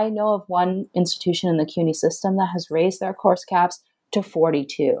 However, I know of one institution in the CUNY system that has raised their course caps to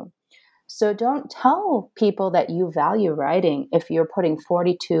 42. So don't tell people that you value writing if you're putting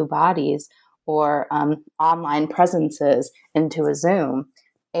 42 bodies or online presences into a Zoom,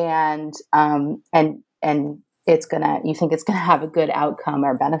 and you think it's gonna have a good outcome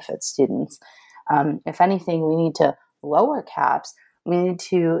or benefit students. If anything, we need to lower caps. We need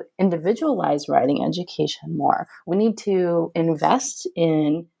to individualize writing education more. We need to invest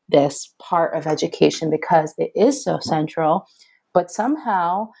in this part of education because it is so central, but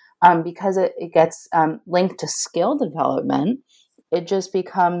somehow, because it gets linked to skill development, it just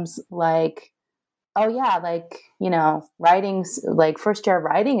becomes like, oh yeah, like, writing's like first year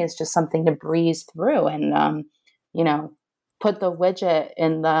writing is just something to breeze through and, put the widget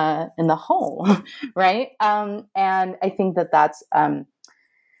in the hole, right? And I think that that's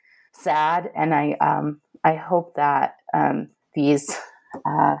sad, and I hope that these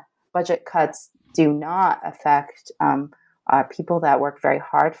budget cuts do not affect people that work very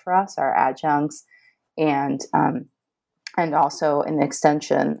hard for us, our adjuncts, and also in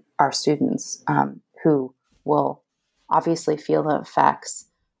extension, our students who will obviously feel the effects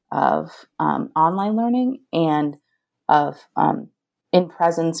of online learning and of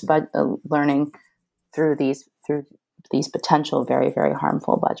in-presence learning through these potential very, very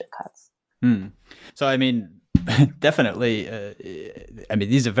harmful budget cuts. So, I mean, definitely, I mean,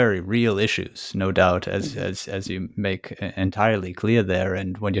 these are very real issues, no doubt, as you make entirely clear there.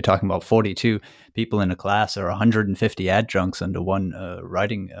 And when you're talking about 42 people in a class or 150 adjuncts under one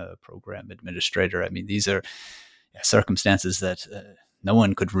writing program administrator, I mean, these are circumstances that no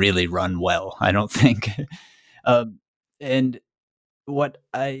one could really run well, I don't think. And what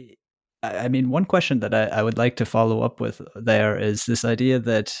I mean, one question that I would like to follow up with there is this idea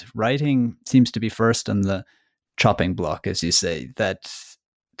that writing seems to be first on the chopping block, as you say, that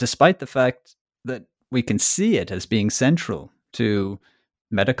despite the fact that we can see it as being central to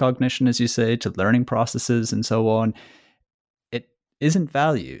metacognition, as you say, to learning processes and so on, it isn't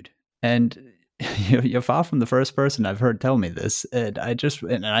valued. And you're far from the first person I've heard tell me this. And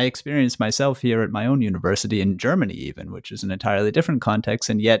I experienced myself here at my own university in Germany, even, which is an entirely different context.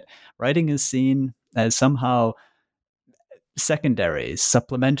 And yet writing is seen as somehow secondary,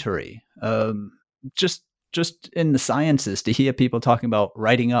 supplementary, just in the sciences, to hear people talking about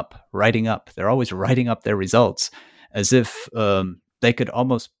writing up. They're always writing up their results as if they could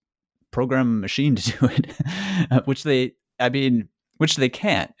almost program a machine to do it, which they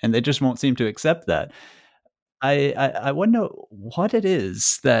can't, and they just won't seem to accept that. I wonder what it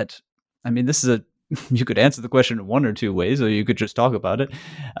is that, I mean, this is you could answer the question in one or two ways, or you could just talk about it.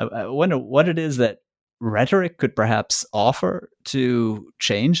 I wonder what it is that rhetoric could perhaps offer to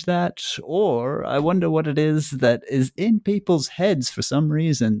change that, or I wonder what it is that is in people's heads for some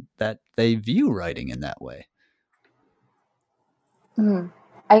reason that they view writing in that way.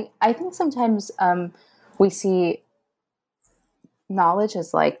 I think sometimes we see knowledge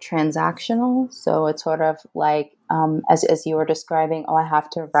as like transactional. So it's sort of like, as you were describing, oh, I have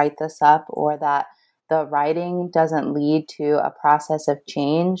to write this up, or that the writing doesn't lead to a process of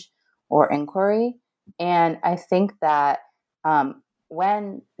change or inquiry. And I think that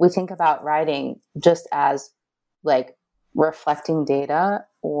when we think about writing just as like reflecting data,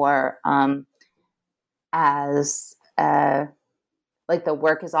 or as like the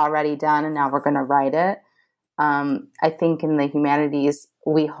work is already done and now we're going to write it, I think in the humanities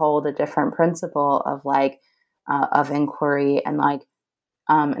we hold a different principle of like of inquiry, and like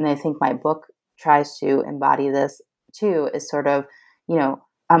and I think my book tries to embody this too, is sort of,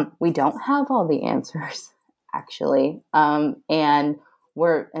 we don't have all the answers actually, and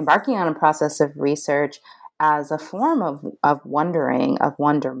we're embarking on a process of research as a form of wondering, of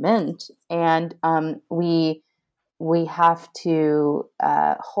wonderment, and we have to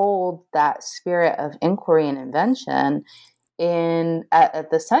hold that spirit of inquiry and invention at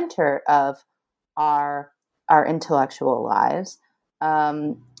the center of our intellectual lives.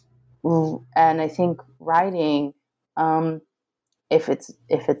 And I think writing, if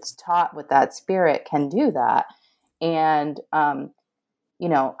it's taught with that spirit, can do that. And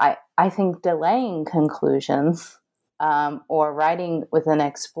I think delaying conclusions, or writing with an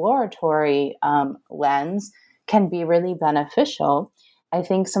exploratory lens, can be really beneficial. I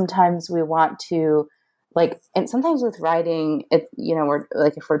think sometimes we want to, like, and sometimes with writing, we're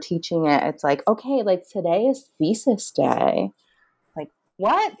like, if we're teaching it, it's like, okay, like today is thesis day. Like,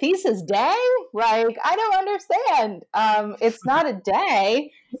 what? Thesis day? Like, I don't understand. It's not a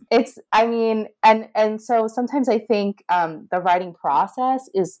day. And so sometimes I think the writing process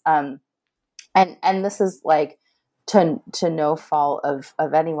is, and this is like to no fault of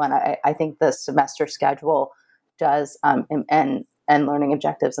anyone. I think the semester schedule does, and and learning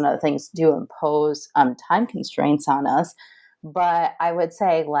objectives and other things do impose time constraints on us. But I would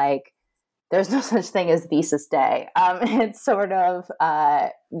say, like, there's no such thing as thesis day. It's sort of,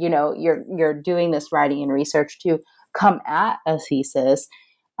 you're doing this writing and research to come at a thesis.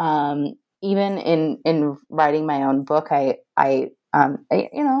 Even in writing my own book, this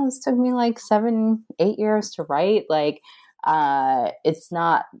took me like 7-8 years to write. Like, it's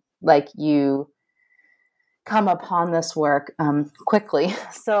not like you come upon this work quickly.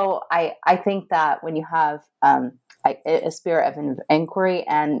 So I think that when you have a spirit of inquiry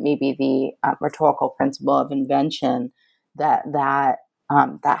and maybe the rhetorical principle of invention, that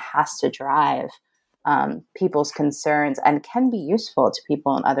has to drive people's concerns and can be useful to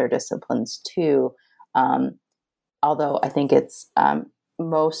people in other disciplines too. Although I think it's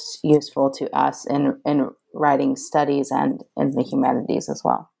most useful to us in writing studies and in the humanities as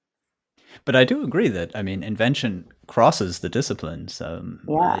well. But I do agree that, I mean, invention crosses the disciplines.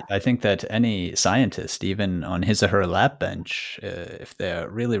 I think that any scientist, even on his or her lab bench, if they're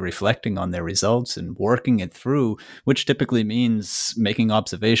really reflecting on their results and working it through, which typically means making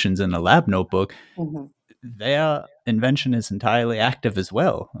observations in a lab notebook, their invention is entirely active as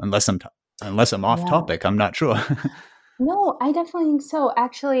well, unless I'm off topic. I'm not sure. No, I definitely think so.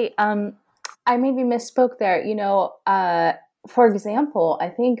 Actually, I maybe misspoke there. For example, I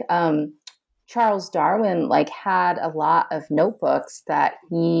think Charles Darwin had a lot of notebooks that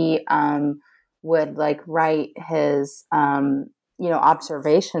he would write his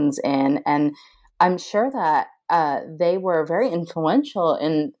observations in, and I'm sure that they were very influential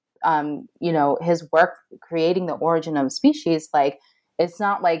in his work creating the origin of species. Like, it's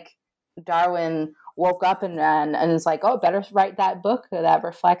not like Darwin woke up and it's like, oh, better write that book that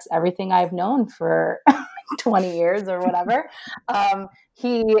reflects everything I've known for 20 years or whatever. I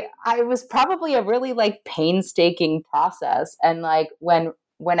was probably a really painstaking process. And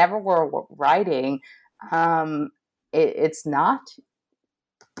whenever we're writing, it's not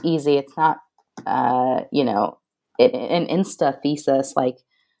easy. It's not, an insta thesis,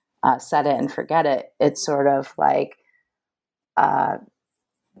 set it and forget it. It's sort of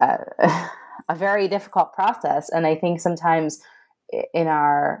a very difficult process. And I think sometimes in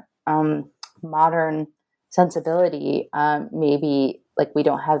our modern sensibility, maybe we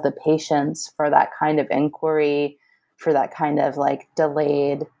don't have the patience for that kind of inquiry, for that kind of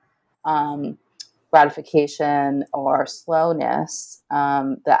delayed gratification or slowness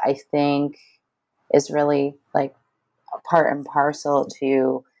that I think is really part and parcel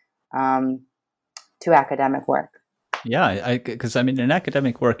to academic work. Yeah, because in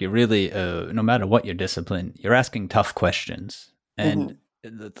academic work, you really, no matter what your discipline, you're asking tough questions. And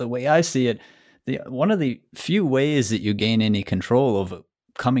the way I see it, one of the few ways that you gain any control of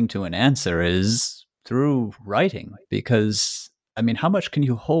coming to an answer is through writing. Because, how much can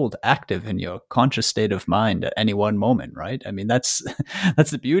you hold active in your conscious state of mind at any one moment, right? That's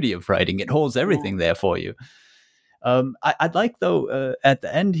that's the beauty of writing. It holds everything there for you. I'd like, though, at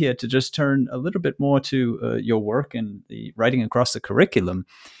the end here to just turn a little bit more to your work and the writing across the curriculum.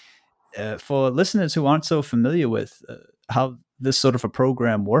 For listeners who aren't so familiar with how this sort of a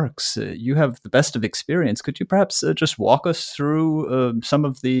program works, you have the best of experience. Could you perhaps just walk us through some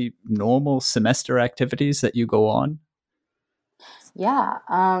of the normal semester activities that you go on? Yeah.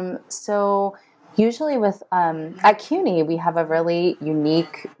 So usually at CUNY, we have a really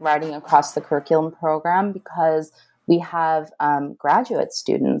unique writing across the curriculum program because we have graduate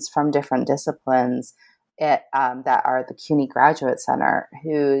students from different disciplines that are the CUNY Graduate Center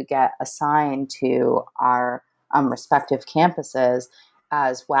who get assigned to our respective campuses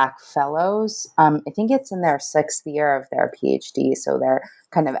as WAC fellows. I think it's in their 6th year of their PhD, so they're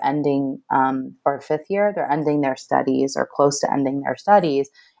kind of ending, or 5th year, they're ending their studies or close to ending their studies.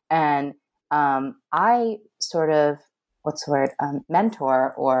 And I sort of,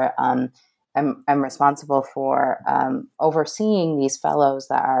 mentor or am responsible for overseeing these fellows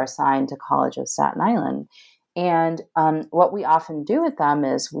that are assigned to College of Staten Island. And what we often do with them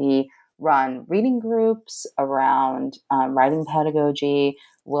is we run reading groups around writing pedagogy.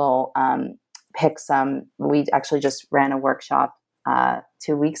 We'll we actually just ran a workshop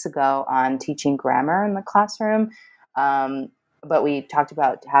 2 weeks ago on teaching grammar in the classroom. But we talked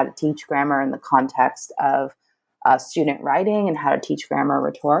about how to teach grammar in the context of student writing and how to teach grammar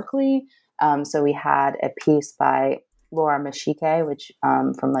rhetorically. So we had a piece by Laura Mashike, which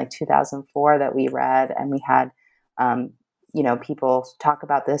from 2004 that we read, and we had people talk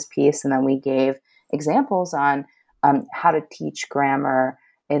about this piece, and then we gave examples on how to teach grammar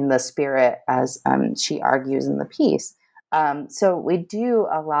in the spirit as she argues in the piece. So we do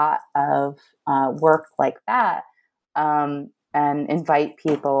a lot of work like that. and invite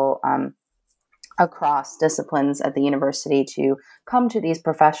people across disciplines at the university to come to these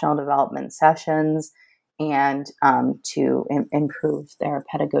professional development sessions and to improve their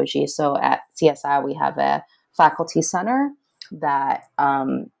pedagogy. So at CSI, we have a faculty center that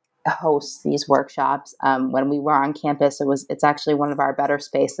hosts these workshops. When we were on campus, it's actually one of our better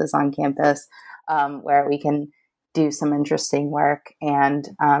spaces on campus where we can do some interesting work. And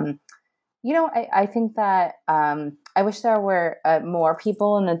I think that I wish there were more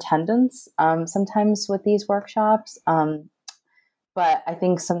people in attendance sometimes with these workshops. But I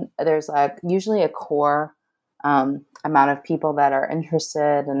think there's usually a core amount of people that are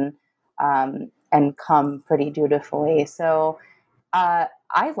interested and come pretty dutifully. So I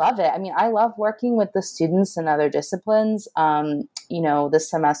love it. I mean, I love working with the students in other disciplines. This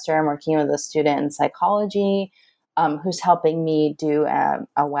semester I'm working with a student in psychology who's helping me do a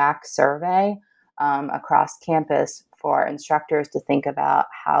WAC survey across campus for instructors to think about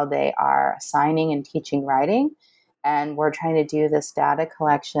how they are assigning and teaching writing. And we're trying to do this data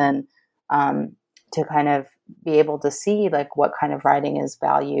collection to kind of be able to see like what kind of writing is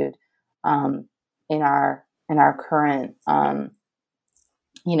valued in our current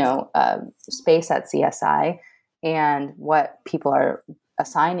space at CSI, and what people are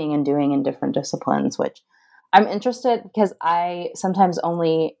assigning and doing in different disciplines, which I'm interested because I sometimes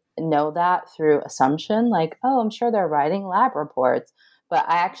only know that through assumption, like, oh, I'm sure they're writing lab reports, but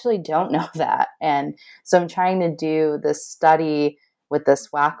I actually don't know that. And so I'm trying to do this study with this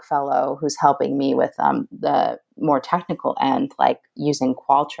WAC fellow who's helping me with the more technical end, like using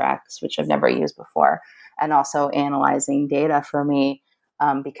Qualtrics, which I've never used before, and also analyzing data for me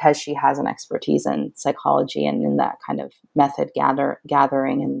because she has an expertise in psychology and in that kind of method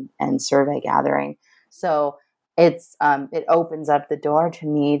gathering and survey gathering. So it opens up the door to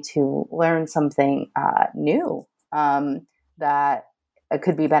me to learn something new that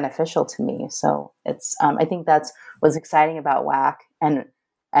could be beneficial to me. So it's I think that's what's exciting about WAC and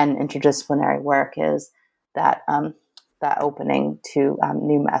interdisciplinary work is that that opening to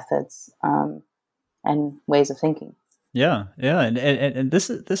new methods and ways of thinking. Yeah, and this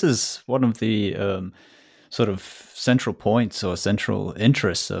is one of the sort of central points or central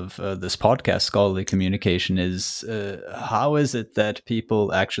interests of this podcast, Scholarly Communication, is how is it that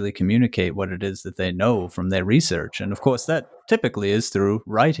people actually communicate what it is that they know from their research? And of course, that typically is through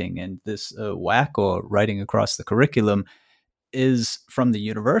writing. And this WAC, or writing across the curriculum, is from the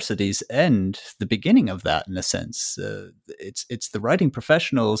university's end, the beginning of that in a sense. It's the writing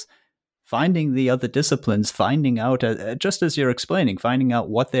professionals finding the other disciplines, finding out, just as you're explaining, finding out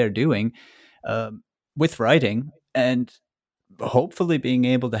what they're doing with writing, and hopefully being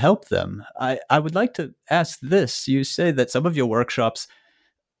able to help them. I would like to ask this. You say that some of your workshops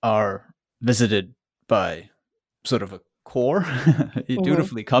are visited by sort of a core,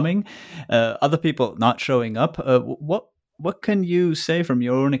 dutifully coming, other people not showing up. What can you say from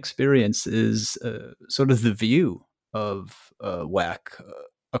your own experience is sort of the view of WAC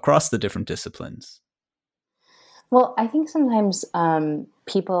across the different disciplines? Well, I think sometimes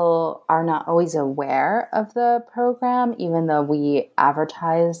people are not always aware of the program, even though we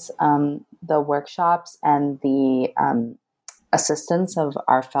advertise the workshops and the assistance of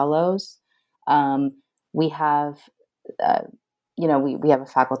our fellows. We have, we have a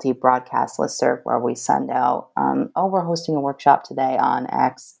faculty broadcast listserv where we send out, we're hosting a workshop today on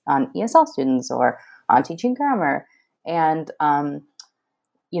X, on ESL students or on teaching grammar. And,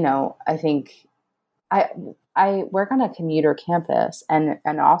 I think I work on a commuter campus, and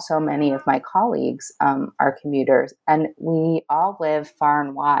also many of my colleagues are commuters, and we all live far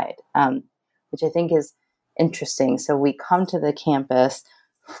and wide, which I think is interesting. So we come to the campus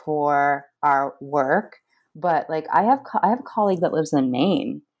for our work, but like I have a colleague that lives in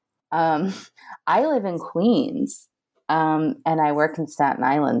Maine. I live in Queens, and I work in Staten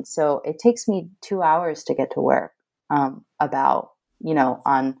Island, so it takes me 2 hours to get to work, on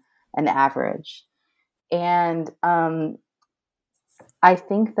an average. And I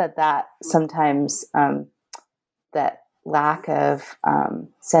think that sometimes that lack of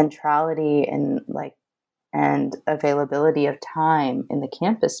centrality and availability of time in the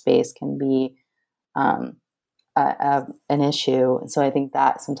campus space can be an issue. And so I think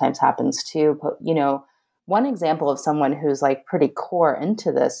that sometimes happens too. But one example of someone who's like pretty core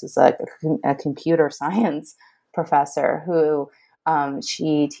into this is like a computer science professor who.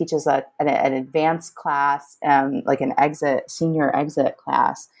 She teaches an advanced class, like an senior exit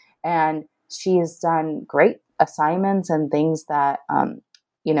class. And she has done great assignments and things that,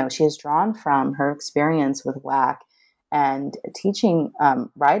 she has drawn from her experience with WAC and teaching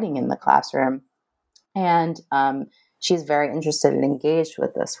writing in the classroom. And she's very interested and engaged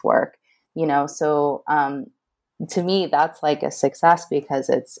with this work, so to me, that's like a success because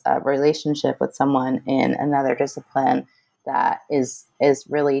it's a relationship with someone in another discipline that is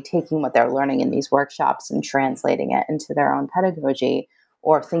really taking what they're learning in these workshops and translating it into their own pedagogy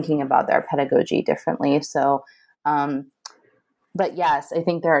or thinking about their pedagogy differently. So, but yes, I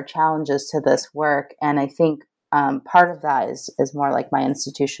think there are challenges to this work. And I think part of that is more like my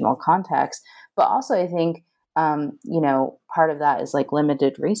institutional context. But also I think, part of that is like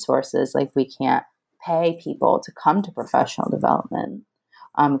limited resources. Like we can't pay people to come to professional development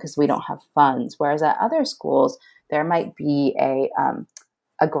because we don't have funds. Whereas at other schools, there might be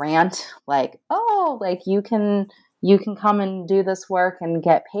a grant like, oh, like you can come and do this work and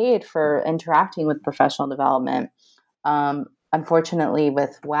get paid for interacting with professional development. Unfortunately,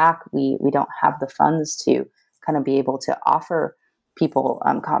 with WAC, we don't have the funds to kind of be able to offer people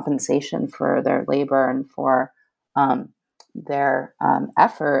compensation for their labor and for their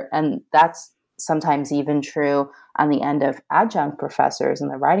effort. And that's sometimes even true on the end of adjunct professors in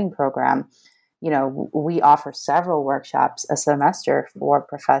the writing program. We offer several workshops a semester for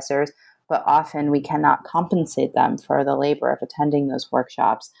professors, but often we cannot compensate them for the labor of attending those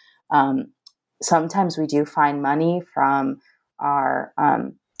workshops. Sometimes we do find money from our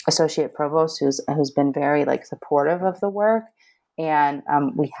associate provost who's been very like supportive of the work. And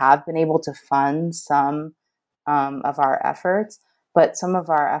we have been able to fund some of our efforts, but some of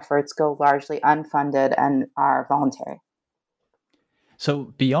our efforts go largely unfunded and are voluntary.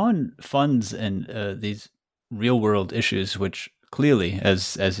 So beyond funds and these real world issues, which clearly,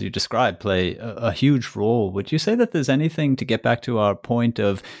 as you described, play a huge role, would you say that there's anything, to get back to our point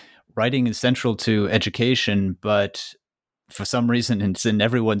of writing is central to education, but for some reason it's in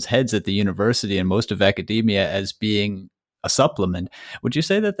everyone's heads at the university and most of academia as being a supplement? Would you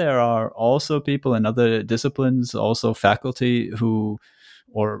say that there are also people in other disciplines, also faculty who,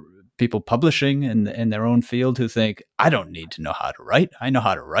 or people publishing in their own field, who think, I don't need to know how to write. I know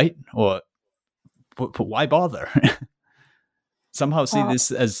how to write, or but why bother? Somehow see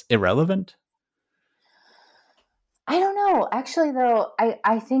this as irrelevant? I don't know. Actually, though,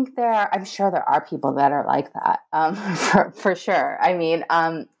 I think I'm sure there are people that are like that, for sure. I mean,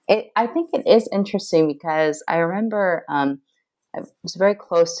 I think it is interesting because I remember I was very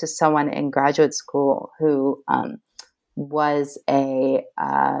close to someone in graduate school who was a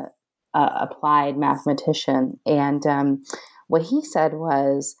applied mathematician, and what he said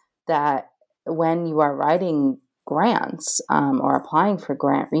was that when you are writing grants or applying for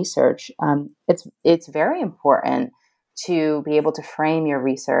grant research, it's very important to be able to frame your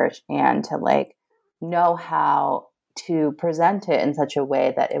research and to like know how to present it in such a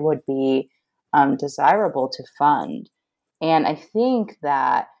way that it would be desirable to fund. And I think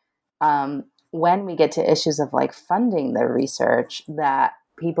that when we get to issues of like funding the research, that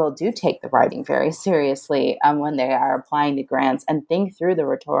people do take the writing very seriously when they are applying to grants and think through the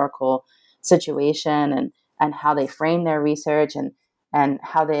rhetorical situation and how they frame their research and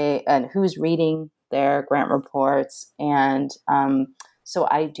how and who's reading their grant reports. And so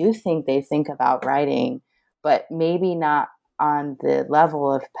I do think they think about writing, but maybe not on the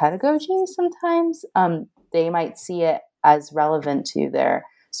level of pedagogy sometimes. They might see it as relevant to their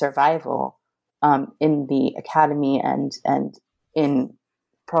survival in the academy and in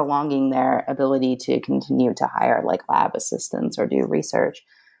prolonging their ability to continue to hire like lab assistants or do research.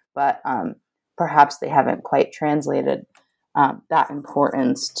 But perhaps they haven't quite translated that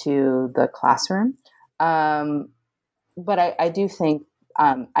importance to the classroom. But I do think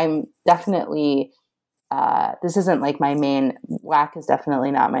I'm definitely, this isn't like my main, WAC is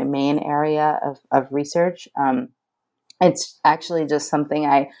definitely not my main area of research. It's actually just something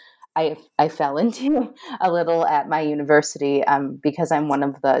I fell into a little at my university because I'm one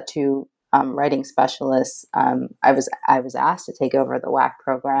of the two writing specialists. I was asked to take over the WAC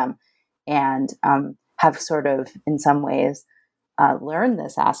program and have sort of, in some ways, learned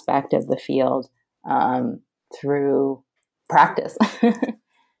this aspect of the field through practice.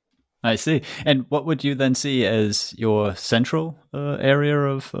 I see. And what would you then see as your central area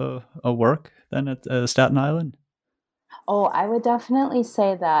of work then at Staten Island? Oh, I would definitely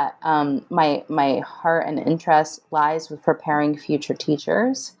say that my heart and interest lies with preparing future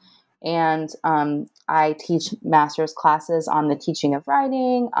teachers. And I teach master's classes on the teaching of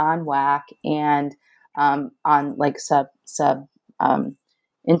writing, on WAC, and on like sub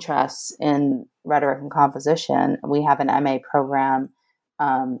interests in rhetoric and composition. We have an MA program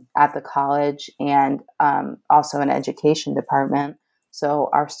at the college and also an education department. So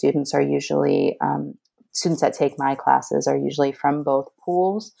our students are usually students that take my classes are usually from both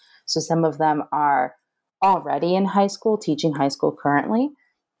pools. So some of them are already in high school, teaching high school currently,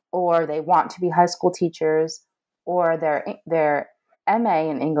 or they want to be high school teachers, or they're MA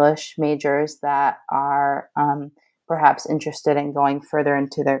in English majors that are perhaps interested in going further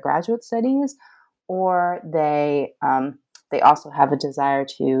into their graduate studies, or they also have a desire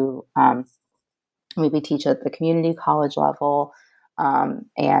to maybe teach at the community college level,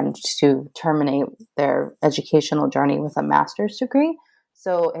 and to terminate their educational journey with a master's degree.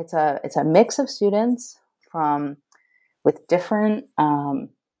 So it's a mix of students from with different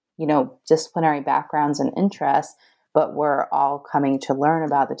disciplinary backgrounds and interests, but we're all coming to learn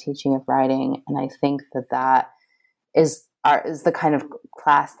about the teaching of writing. And I think that is the kind of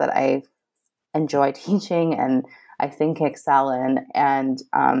class that I enjoy teaching and I think excel in. And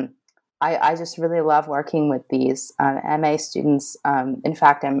I just really love working with these MA students. In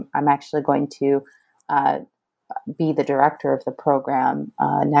fact, I'm actually going to be the director of the program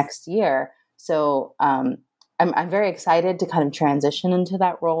next year. So I'm very excited to kind of transition into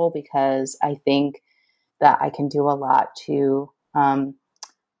that role, because I think that I can do a lot to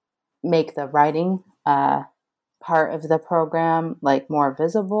make the writing part of the program like more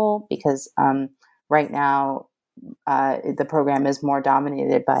visible, because right now the program is more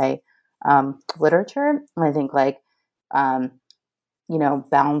dominated by literature. And I think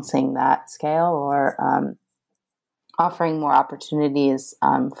balancing that scale, or offering more opportunities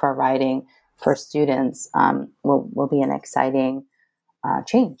for writing for students will be an exciting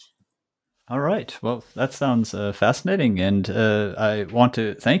change. All right. Well, that sounds fascinating. And I want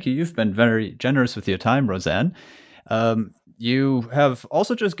to thank you. You've been very generous with your time, Roseanne. You have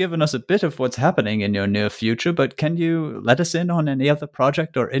also just given us a bit of what's happening in your near future, but can you let us in on any other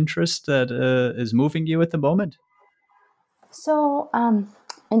project or interest that is moving you at the moment? So,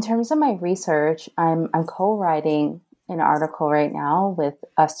 in terms of my research, I'm co-writing an article right now with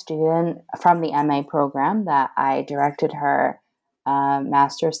a student from the MA program that I directed her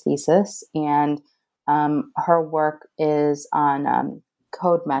master's thesis, and her work is on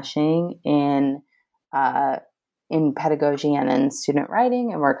code meshing in pedagogy and in student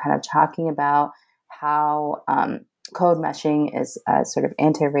writing, and we're kind of talking about how code meshing is a sort of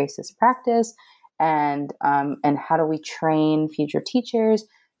anti-racist practice, and how do we train future teachers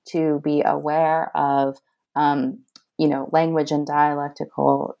to be aware of language and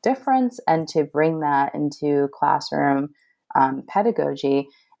dialectical difference, and to bring that into classroom pedagogy.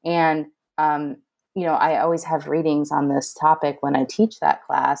 And I always have readings on this topic when I teach that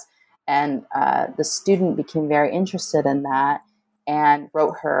class. And the student became very interested in that and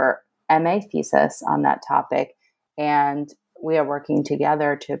wrote her MA thesis on that topic. And we are working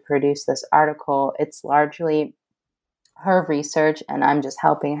together to produce this article. It's largely her research, and I'm just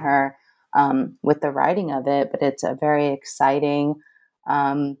helping her with the writing of it. But it's a very exciting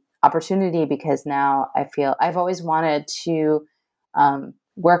opportunity, because now I feel I've always wanted to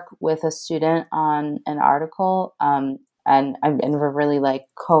work with a student on an article. And I've never really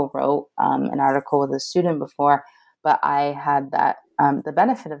co-wrote an article with a student before, but I had that the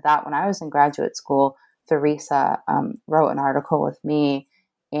benefit of that when I was in graduate school. Theresa wrote an article with me,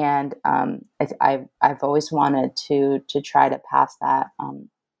 and I've always wanted to try to pass that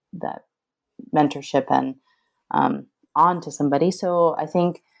mentorship and on to somebody. So I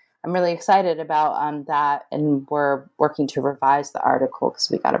think I'm really excited about that, and we're working to revise the article because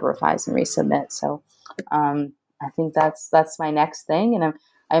we got to revise and resubmit. So I think that's my next thing, and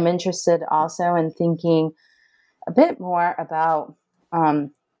I'm interested also in thinking a bit more about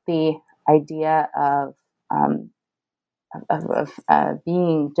the idea of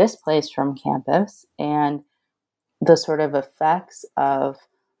being displaced from campus and the sort of effects of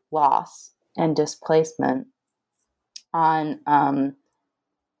loss and displacement on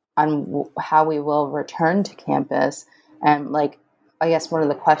how we will return to campus. And I guess one of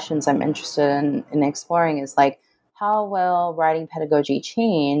the questions I'm interested in exploring is how will writing pedagogy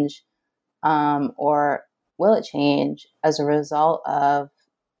change, or will it change as a result of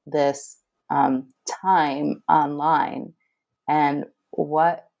this time online, and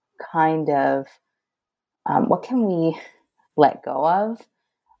what kind of what can we let go of,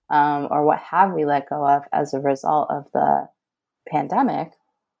 or what have we let go of as a result of the pandemic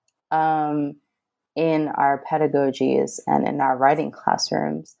in our pedagogies and in our writing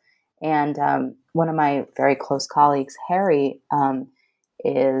classrooms. And one of my very close colleagues, Harry,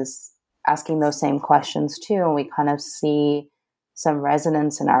 is asking those same questions too. And we kind of see some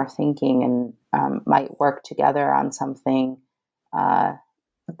resonance in our thinking, and might work together on something that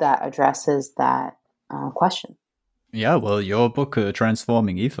addresses that question. Yeah, well, your book,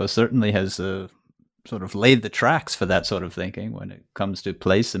 Transforming Ethos, certainly has sort of laid the tracks for that sort of thinking when it comes to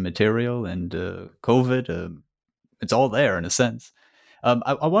place and material and COVID. It's all there in a sense.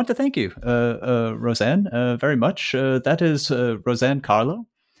 I want to thank you, Roseanne, very much. That is Roseanne Carlo,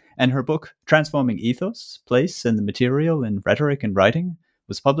 and her book, Transforming Ethos, Place and the Material in Rhetoric and Writing,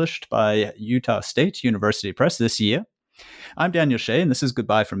 was published by Utah State University Press this year. I'm Daniel Shea, and this is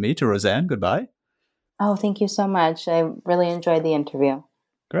goodbye from me to Roseanne. Goodbye. Oh, thank you so much. I really enjoyed the interview.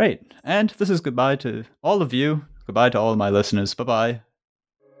 Great. And this is goodbye to all of you. Goodbye to all of my listeners. Bye-bye.